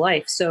walks of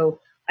life. So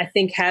I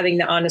think having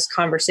the honest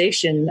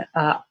conversation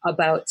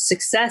about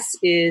success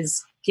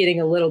is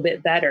getting a little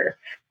bit better,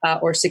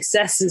 or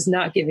success is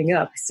not giving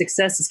up.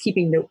 Success is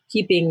keeping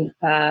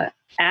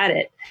at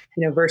it,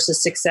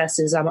 versus success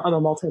is I'm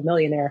a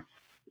multimillionaire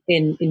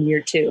in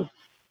year 2.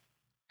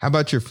 How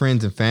about your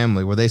friends and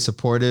family? Were they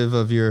supportive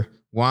of your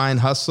wine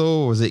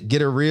hustle? Was it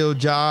get a real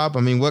job? I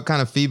mean, what kind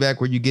of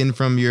feedback were you getting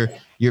from your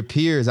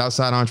peers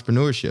outside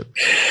entrepreneurship?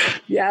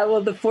 Yeah,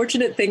 well, the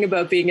fortunate thing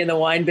about being in the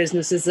wine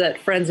business is that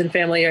friends and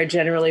family are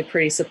generally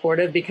pretty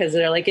supportive, because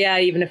they're like, yeah,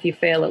 even if you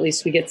fail, at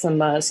least we get some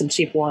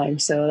cheap wine.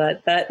 So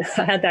that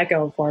I had that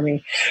going for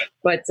me.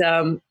 But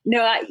I'm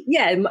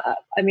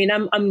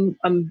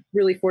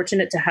really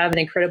fortunate to have an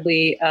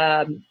incredibly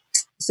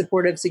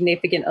supportive,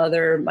 significant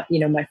other.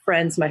 My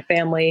friends, my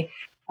family.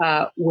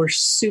 Were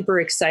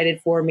super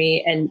excited for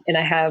me. And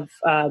I have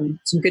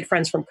some good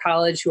friends from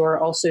college who are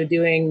also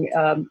doing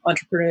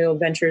entrepreneurial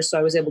ventures. So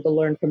I was able to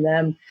learn from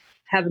them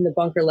having the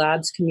Bunker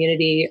Labs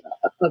community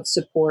of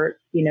support,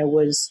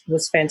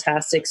 was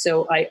fantastic.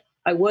 So I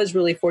was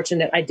really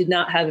fortunate. I did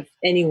not have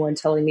anyone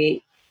telling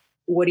me,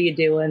 what are you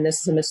doing?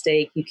 This is a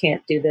mistake. You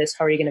can't do this.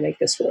 How are you going to make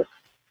this work?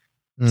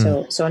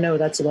 So I know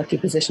that's a lucky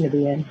position to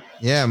be in.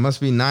 Yeah, it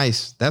must be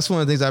nice. That's one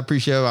of the things I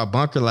appreciate about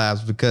Bunker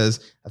Labs, because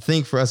I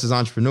think for us as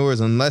entrepreneurs,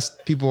 unless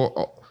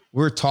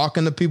we're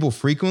talking to people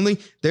frequently,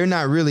 they're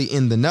not really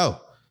in the know.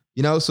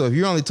 So if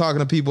you're only talking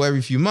to people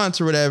every few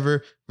months or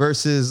whatever,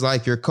 versus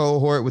like your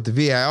cohort with the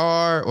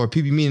VIR or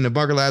people meeting the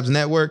Bunker Labs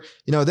network,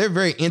 they're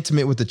very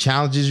intimate with the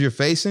challenges you're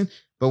facing.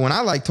 But when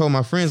I told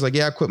my friends,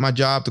 I quit my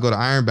job to go to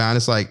Ironbound,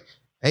 it's like,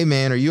 hey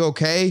man, are you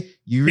okay?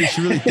 You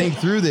should really think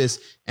through this.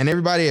 And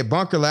everybody at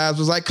Bunker Labs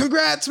was like,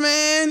 congrats,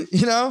 man.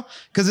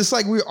 Cause it's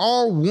like, we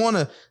all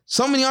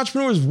so many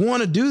entrepreneurs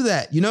want to do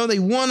that. They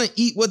want to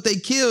eat what they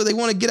kill. They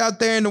want to get out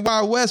there in the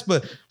Wild West,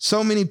 but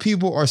so many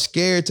people are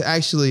scared to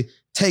actually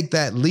take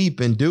that leap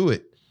and do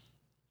it.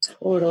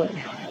 Totally.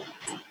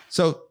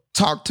 So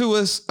talk to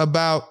us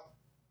about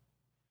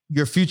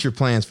your future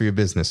plans for your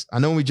business. I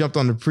know we jumped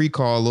on the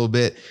pre-call a little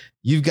bit.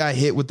 You've got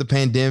hit with the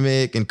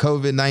pandemic and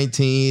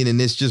COVID-19, and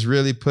it's just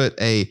really put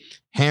a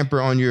hamper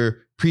on your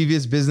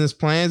previous business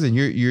plans, and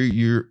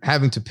you're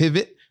having to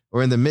pivot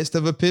or in the midst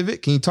of a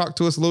pivot. Can you talk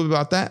to us a little bit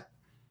about that?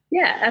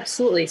 Yeah,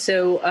 absolutely.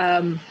 So,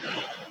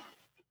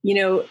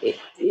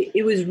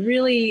 it was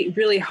really,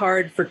 really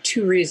hard for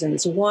two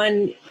reasons.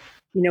 One,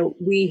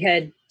 we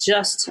had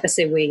just, I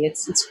say we,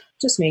 it's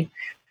just me.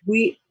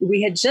 We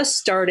had just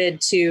started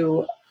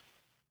to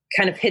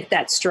kind of hit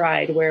that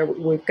stride where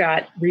we've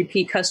got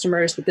repeat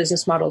customers, the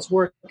business model is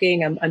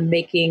working. I'm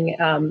making,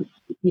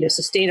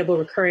 sustainable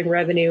recurring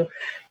revenue.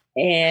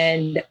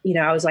 And,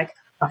 I was like,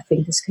 I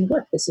think this can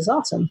work. This is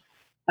awesome.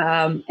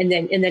 And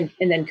then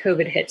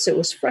COVID hit. So it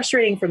was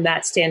frustrating from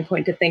that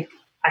standpoint to think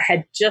I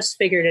had just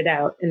figured it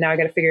out and now I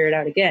got to figure it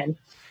out again.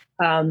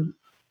 And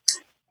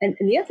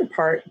the other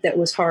part that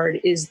was hard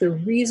is the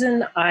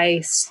reason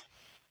I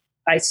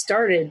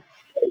started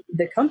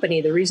the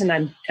company. The reason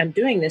I'm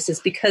doing this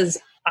is because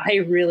I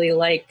really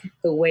like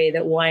the way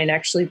that wine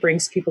actually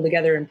brings people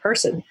together in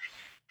person.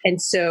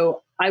 And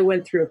so I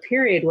went through a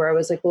period where I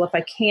was like, well, if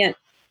I can't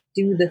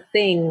do the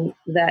thing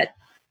that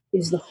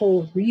is the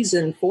whole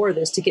reason for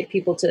this, to get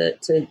people to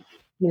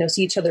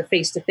see each other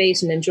face to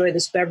face and enjoy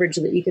this beverage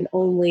that you can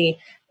only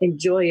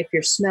enjoy if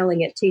you're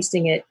smelling it,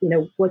 tasting it,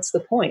 what's the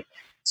point?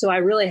 So I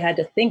really had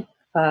to think,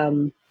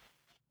 for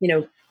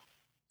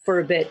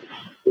a bit,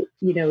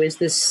 is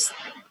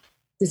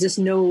this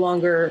no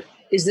longer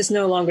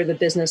the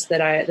business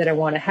that I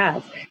want to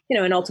have?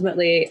 And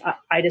ultimately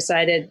I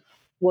decided,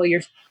 well,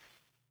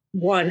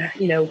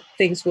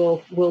 things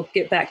will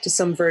get back to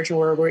some version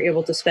where we're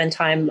able to spend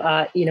time,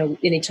 in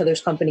each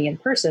other's company in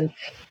person,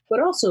 but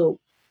also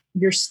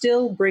you're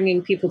still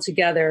bringing people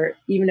together,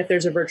 even if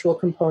there's a virtual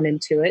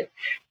component to it.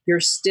 You're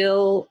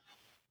still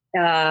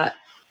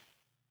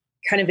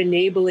kind of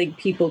enabling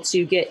people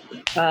to get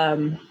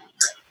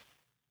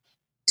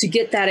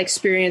that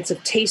experience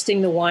of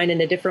tasting the wine in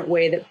a different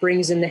way that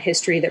brings in the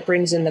history, that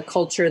brings in the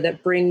culture,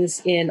 that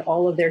brings in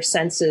all of their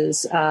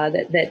senses,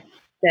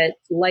 that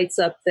lights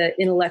up the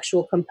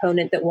intellectual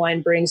component that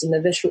wine brings and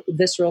the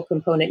visceral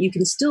component. You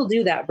can still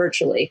do that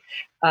virtually.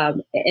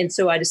 And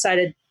so I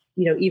decided,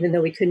 even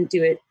though we couldn't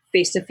do it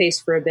face-to-face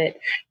for a bit,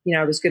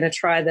 I was going to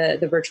try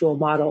the virtual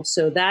model.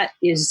 So that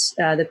is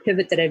the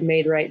pivot that I've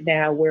made right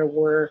now, where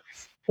we're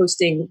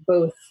hosting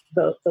both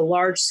the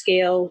large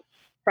scale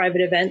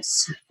private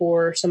events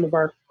for some of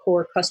our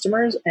core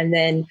customers, and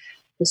then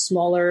the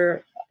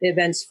smaller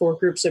events for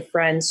groups of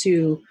friends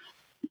who,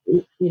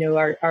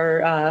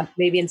 are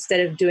maybe instead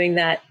of doing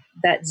that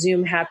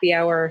Zoom happy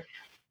hour,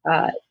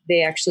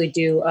 they actually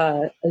do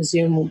a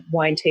Zoom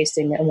wine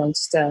tasting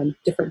amongst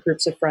different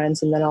groups of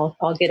friends. And then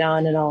I'll get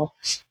on and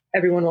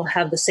everyone will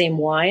have the same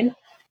wine,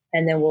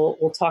 and then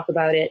we'll talk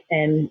about it,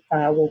 and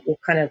we'll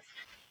kind of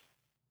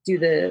do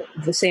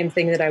the same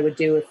thing that I would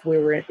do if we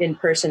were in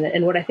person.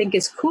 And what I think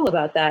is cool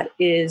about that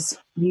is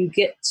you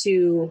get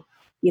to,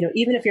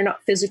 even if you're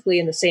not physically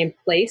in the same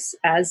place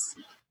as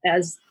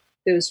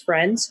those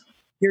friends,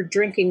 you're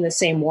drinking the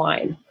same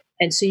wine.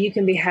 And so you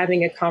can be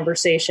having a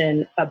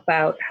conversation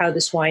about how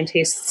this wine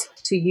tastes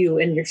to you,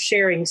 and you're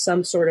sharing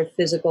some sort of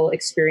physical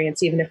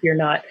experience, even if you're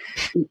not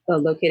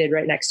located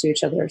right next to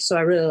each other. So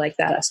I really like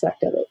that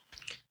aspect of it.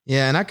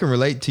 Yeah. And I can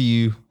relate to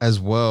you as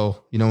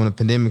well. When the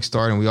pandemic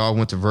started and we all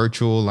went to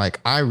virtual,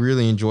 I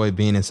really enjoy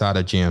being inside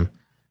a gym.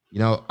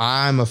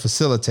 I'm a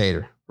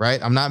facilitator,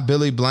 right? I'm not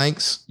Billy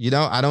Blanks.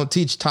 I don't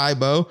teach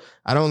Taebo.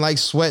 I don't like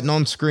sweating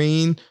on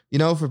screen,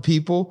 for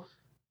people.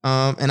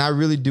 And I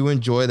really do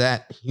enjoy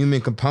that human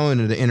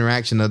component of the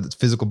interaction of the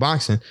physical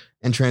boxing,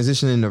 and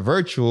transitioning to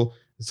virtual.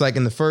 It's like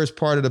in the first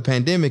part of the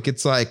pandemic,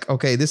 it's like,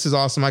 okay, this is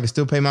awesome. I can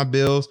still pay my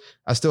bills.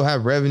 I still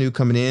have revenue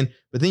coming in.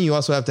 But then you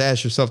also have to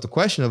ask yourself the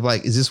question of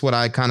is this what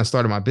I kind of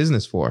started my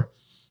business for?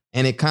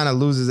 And it kind of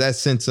loses that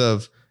sense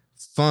of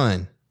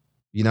fun,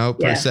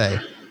 per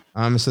se.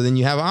 So then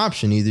you have an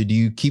option. Either do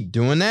you keep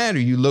doing that or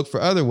you look for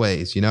other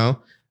ways,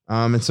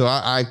 And so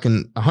I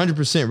can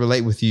 100%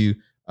 relate with you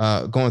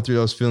going through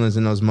those feelings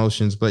and those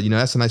motions. But,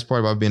 that's the nice part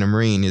about being a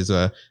Marine is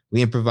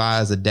we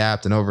improvise,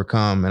 adapt, and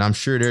overcome. And I'm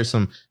sure there's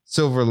some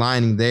silver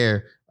lining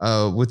there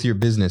with your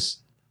business.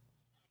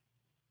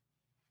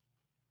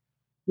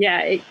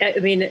 Yeah, I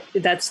mean,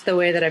 that's the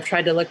way that I've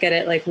tried to look at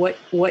it. Like,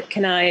 what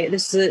can I?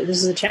 This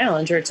is a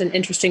challenge, or it's an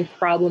interesting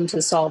problem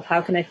to solve.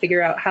 How can I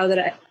figure out how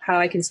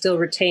I can still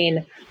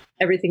retain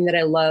everything that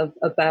I love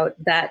about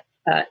that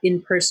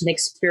in-person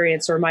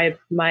experience, or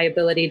my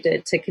ability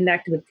to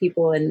connect with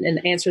people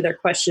and answer their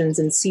questions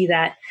and see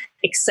that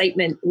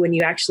excitement when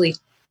you actually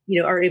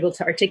are able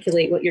to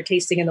articulate what you're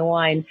tasting in the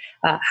wine.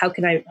 How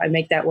can I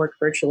make that work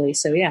virtually?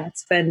 So yeah,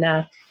 it's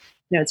been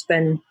it's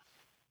been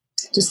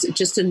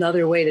just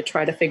another way to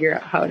try to figure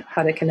out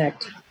how to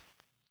connect.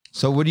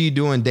 So what are you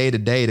doing day to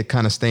day to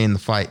kind of stay in the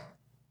fight?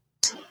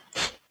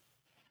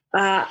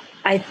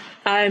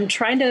 I'm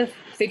trying to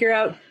figure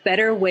out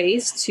better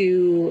ways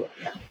to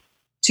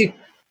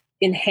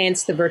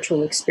enhance the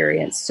virtual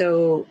experience.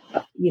 So,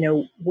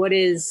 what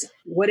is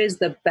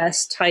the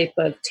best type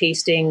of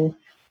tasting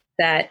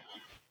that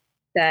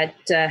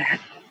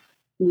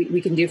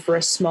we can do for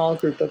a small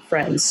group of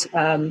friends?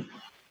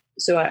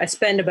 So I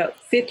spend about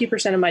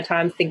 50% of my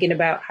time thinking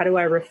about how do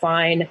I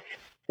refine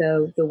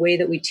the way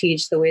that we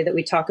teach, the way that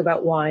we talk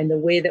about wine, the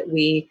way that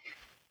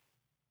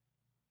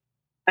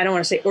I don't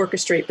want to say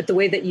orchestrate, but the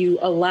way that you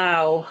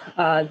allow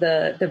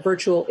the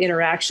virtual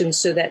interactions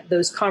so that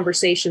those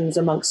conversations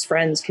amongst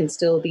friends can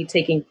still be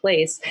taking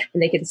place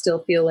and they can still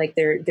feel like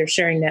they're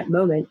sharing that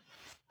moment,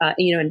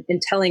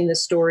 and telling the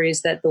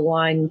stories that the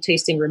wine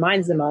tasting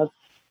reminds them of.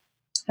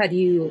 How do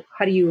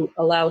you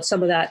allow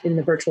some of that in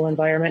the virtual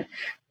environment?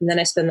 And then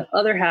I spend the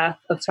other half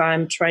of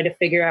time trying to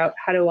figure out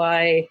how do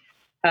I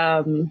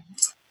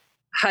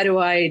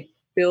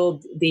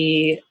build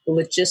the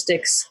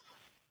logistics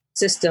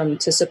system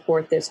to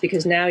support this,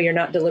 because now you're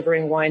not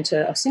delivering wine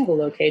to a single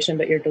location,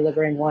 but you're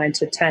delivering wine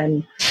to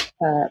 10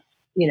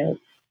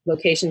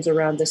 locations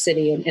around the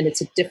city, and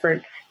it's a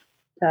different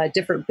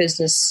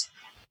business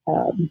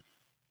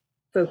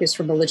focus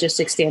from a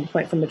logistics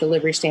standpoint, from a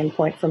delivery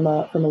standpoint, from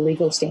a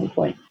legal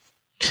standpoint.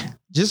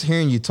 Just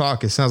hearing you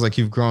talk, it sounds like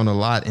you've grown a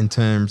lot in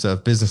terms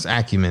of business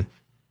acumen.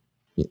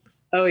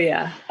 Oh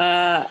yeah.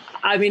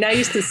 I mean, I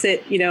used to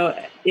sit,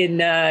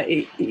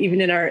 in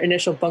even in our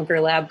initial bunker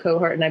lab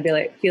cohort, and I'd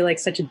be feel like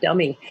such a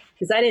dummy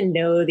because I didn't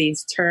know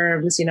these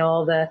terms,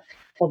 all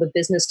the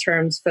business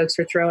terms folks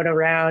were throwing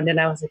around. And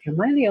I was like, am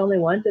I the only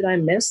one that I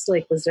missed?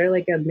 Like, was there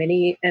like a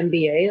mini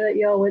MBA that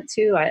y'all went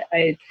to?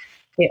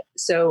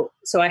 So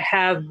I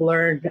have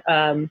learned,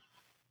 a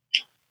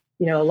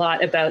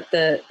lot about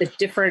the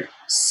different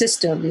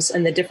systems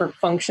and the different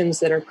functions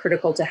that are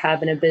critical to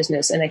have in a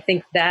business. And I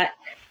think that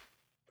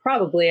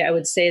probably I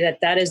would say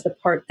that is the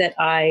part that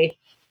I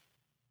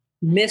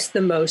miss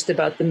the most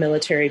about the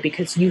military,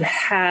 because you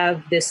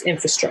have this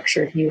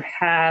infrastructure,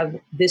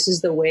 this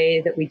is the way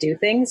that we do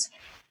things.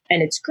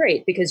 And it's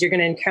great because you're going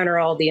to encounter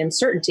all the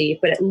uncertainty,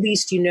 but at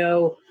least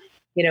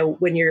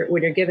when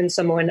you're giving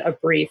someone a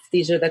brief,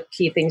 these are the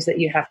key things that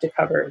you have to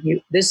cover.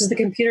 This is the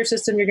computer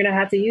system you're going to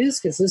have to use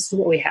because this is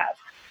what we have.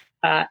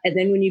 And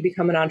then when you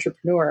become an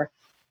entrepreneur,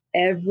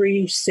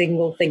 every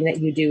single thing that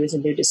you do is a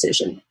new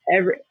decision.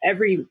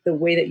 The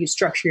way that you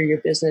structure your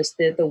business,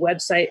 the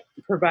website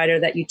provider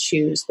that you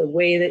choose, the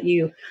way that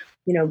you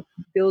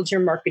build your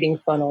marketing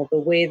funnel, the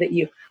way that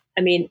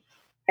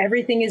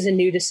everything is a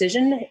new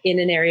decision in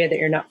an area that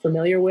you're not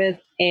familiar with,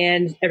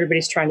 and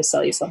everybody's trying to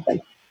sell you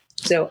something.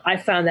 So I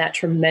found that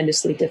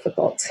tremendously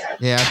difficult.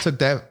 Yeah, I took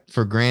that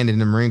for granted in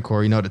the Marine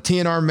Corps. The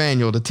TNR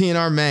manual,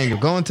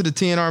 going to the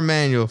TNR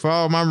manual. For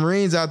all my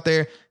Marines out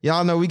there,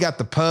 y'all know we got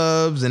the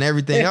pubs and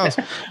everything else.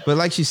 But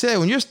like she said,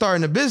 when you're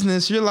starting a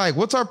business, you're like,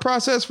 what's our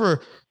process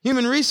for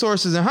human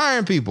resources and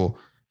hiring people?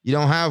 You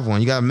don't have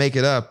one. You got to make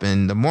it up,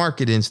 and the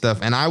marketing stuff.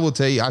 And I will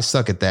tell you, I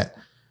suck at that,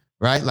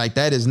 right? Like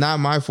that is not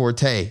my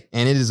forte.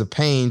 And it is a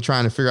pain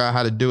trying to figure out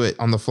how to do it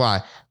on the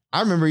fly.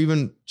 I remember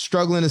even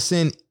struggling to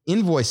send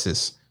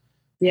invoices.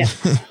 Yeah.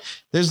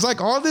 There's like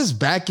all this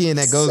back end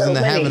that goes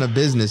into having a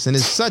business, and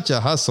it's such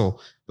a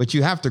hustle, but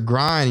you have to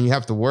grind and you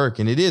have to work,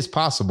 and it is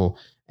possible.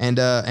 And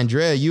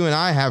Andrea, you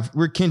and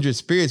we're kindred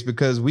spirits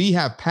because we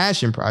have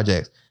passion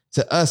projects.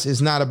 To us, it's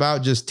not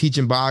about just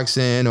teaching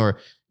boxing or,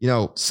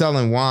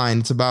 selling wine.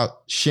 It's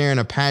about sharing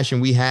a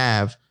passion we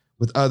have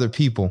with other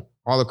people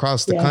all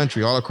across the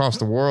country, all across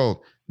the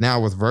world now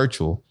with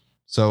virtual.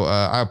 So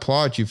I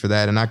applaud you for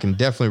that. And I can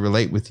definitely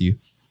relate with you.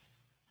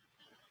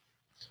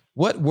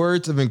 What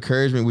words of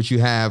encouragement would you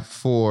have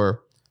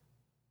for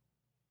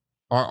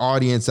our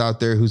audience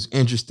out there who's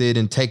interested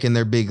in taking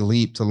their big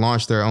leap to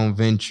launch their own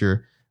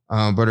venture,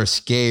 but are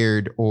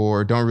scared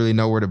or don't really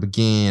know where to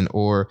begin,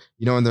 or,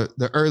 in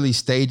the early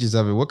stages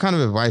of it? What kind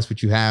of advice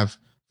would you have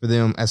for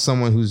them as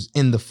someone who's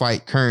in the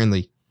fight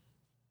currently?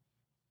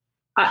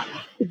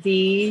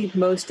 The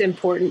most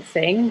important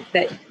thing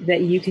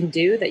that you can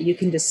do, that you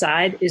can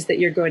decide, is that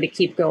you're going to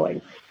keep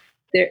going.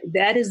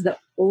 that is the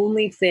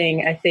only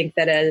thing I think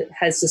that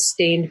has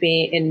sustained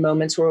me in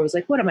moments where I was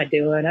like, what am I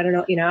doing? I don't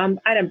know.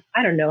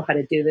 I don't know how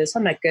to do this.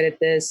 I'm not good at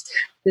this.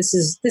 This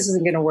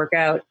isn't going to work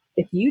out.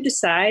 If you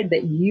decide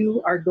that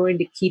you are going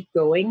to keep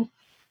going,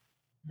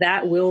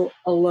 that will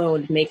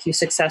alone make you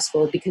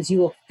successful, because you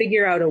will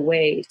figure out a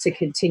way to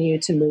continue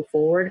to move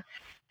forward.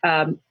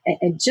 And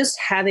just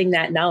having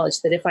that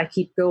knowledge that if I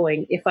keep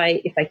going, if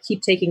I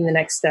keep taking the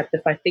next step,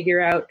 if I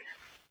figure out,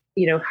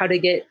 how to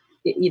get,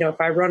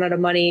 if I run out of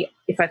money,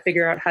 if I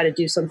figure out how to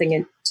do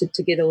something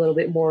to get a little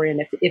bit more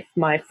in, if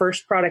my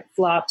first product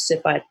flops,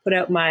 if I put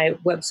out my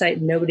website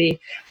and nobody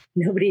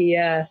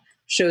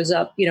shows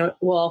up,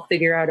 well, I'll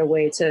figure out a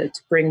way to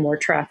bring more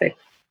traffic.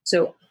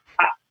 So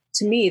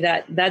to me,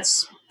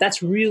 that's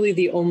really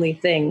the only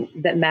thing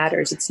that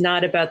matters. It's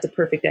not about the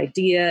perfect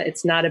idea.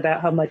 It's not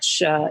about how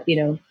much,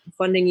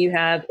 funding you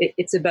have.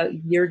 It's about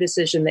your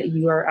decision that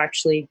you are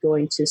actually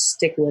going to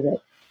stick with it.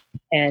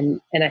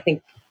 And I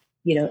think,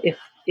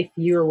 if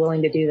you are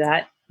willing to do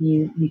that,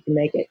 you can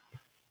make it.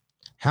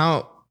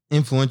 How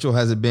influential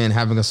has it been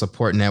having a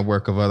support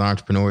network of other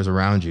entrepreneurs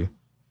around you?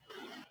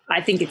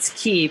 I think it's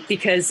key,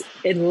 because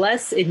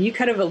unless, and you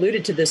kind of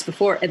alluded to this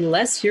before,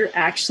 unless you're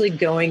actually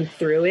going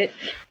through it,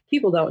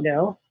 people don't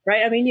know,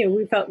 right? I mean,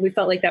 we felt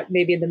like that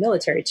maybe in the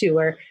military too,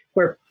 where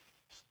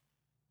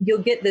you'll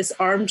get this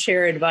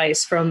armchair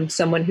advice from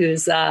someone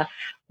who's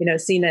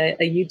seen a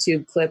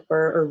YouTube clip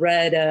or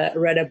read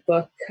a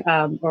book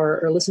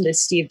or listened to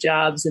Steve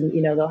Jobs, and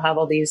they'll have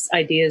all these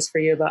ideas for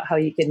you about how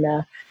you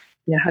can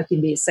how you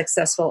can be a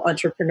successful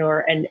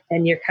entrepreneur, and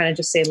you're kind of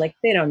just saying, like,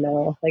 they don't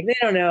know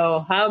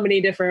how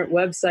many different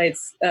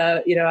websites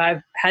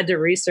I've had to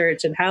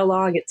research, and how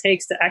long it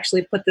takes to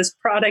actually put this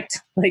product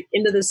like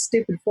into this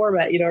stupid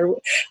format, or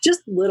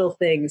just little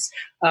things.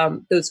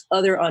 Those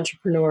other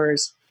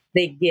entrepreneurs,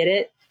 they get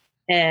it,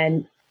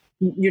 and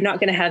you're not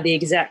going to have the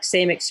exact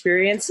same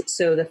experience.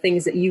 So the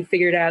things that you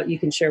figured out, you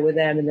can share with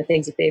them, and the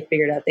things that they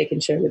figured out, they can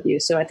share with you.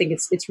 So I think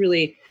it's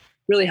really,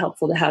 really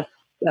helpful to have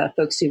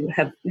folks who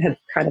have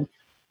kind of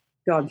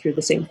gone through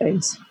the same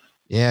things.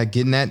 Yeah,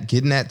 getting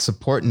that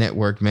support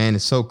network, man,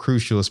 is so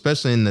crucial,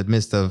 especially in the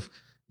midst of,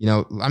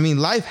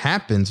 life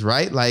happens,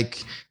 right?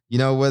 Like,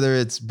 whether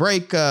it's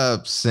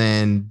breakups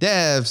and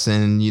deaths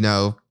and,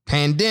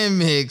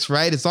 pandemics,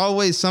 right? It's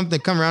always something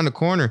come around the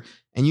corner,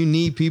 and you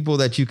need people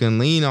that you can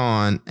lean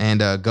on and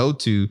go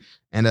to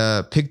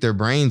and pick their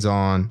brains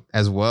on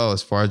as well,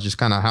 as far as just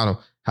kind of how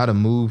to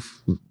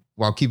move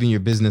while keeping your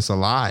business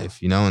alive,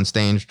 and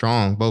staying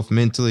strong, both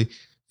mentally,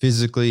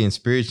 physically, and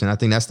spiritually. And I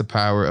think that's the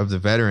power of the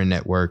veteran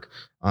network.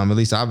 At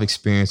least I've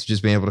experienced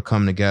just being able to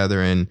come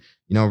together and,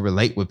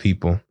 relate with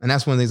people. And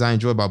that's one of the things I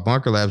enjoy about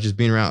Bunker Labs, just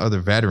being around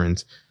other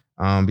veterans.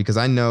 Because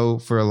I know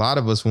for a lot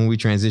of us, when we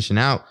transition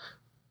out,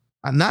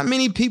 not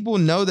many people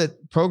know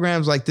that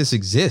programs like this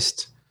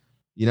exist,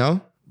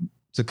 to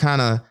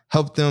kind of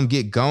help them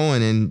get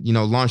going and,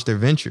 launch their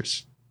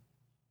ventures.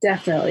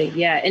 Definitely.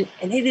 Yeah. And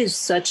it is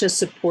such a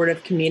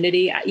supportive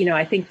community.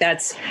 I think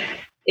that's,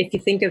 if you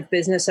think of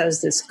business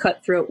as this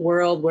cutthroat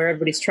world where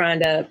everybody's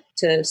trying to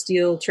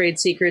steal trade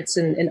secrets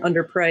and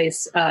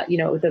underprice,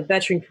 the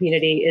veteran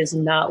community is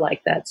not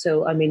like that.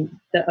 So, I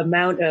mean, the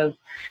amount of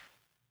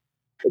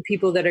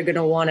people that are going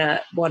to want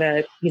to,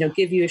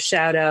 give you a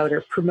shout out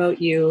or promote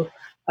you,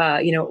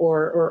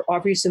 or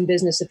offer you some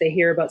business if they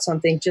hear about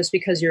something, just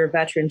because you're a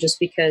veteran, just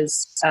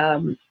because,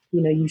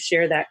 you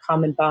share that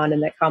common bond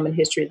and that common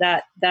history,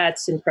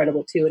 that's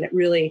incredible too. And it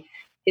really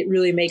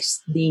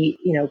makes the,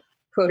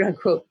 quote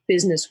unquote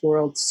business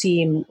world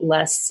seem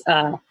less,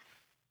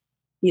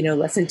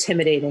 less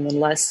intimidating and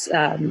less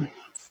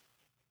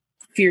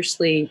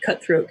fiercely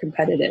cutthroat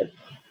competitive.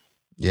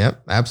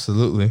 Yep,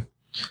 absolutely.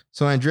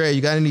 So Andrea,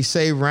 you got any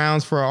save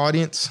rounds for our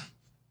audience?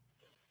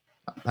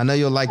 I know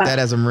you'll like that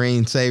as a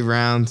Marine, save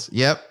rounds.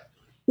 Yep.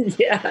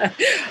 Yeah.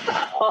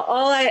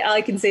 All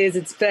I can say is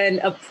it's been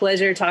a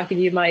pleasure talking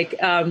to you, Mike.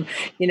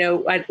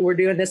 We're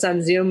doing this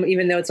on Zoom,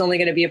 even though it's only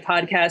going to be a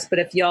podcast. But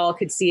if y'all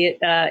could see it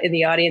in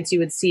the audience, you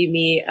would see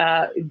me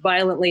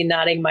violently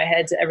nodding my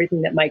head to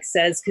everything that Mike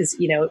says, because,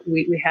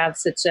 we have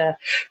such a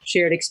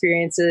shared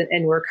experience,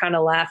 and we're kind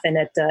of laughing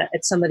at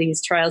some of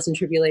these trials and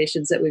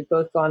tribulations that we've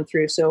both gone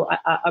through. So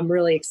I'm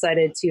really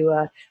excited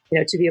to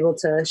be able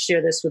to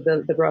share this with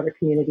the broader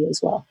community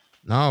as well.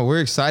 No, we're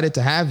excited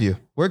to have you.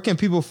 Where can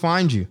people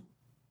find you?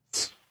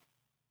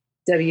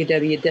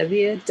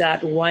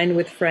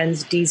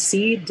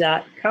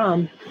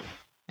 www.winewithfriendsdc.com.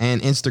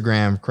 And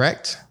Instagram,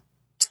 correct?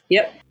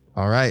 Yep.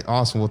 All right.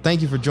 Awesome. Well,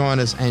 thank you for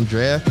joining us,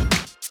 Andrea.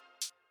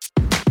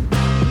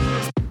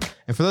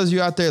 And for those of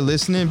you out there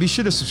listening, be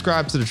sure to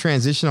subscribe to The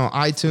Transition on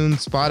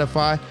iTunes,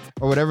 Spotify,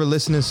 or whatever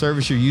listening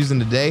service you're using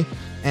today,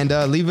 and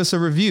leave us a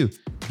review.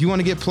 If you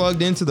want to get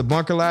plugged into the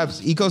Bunker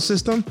Labs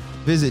ecosystem,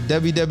 visit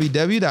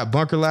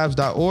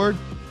www.bunkerlabs.org,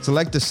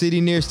 select the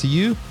city nearest to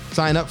you,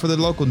 sign up for the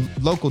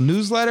local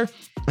newsletter,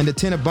 and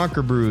attend a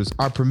Bunker Brews,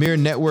 our premier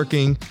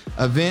networking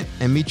event,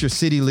 and meet your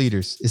city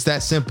leaders. It's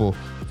that simple.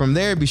 From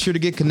there, be sure to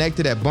get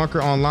connected at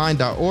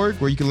bunkeronline.org,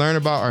 where you can learn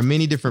about our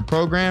many different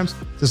programs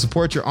to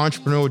support your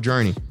entrepreneurial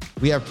journey.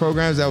 We have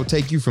programs that will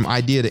take you from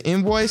idea to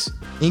invoice,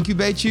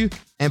 incubate you,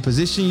 and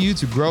position you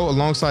to grow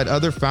alongside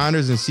other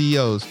founders and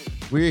CEOs.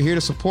 We're here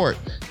to support.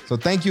 So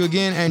thank you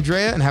again,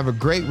 Andrea, and have a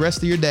great rest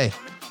of your day.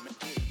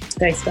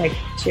 Thanks, Mike.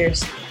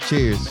 Cheers.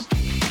 Cheers.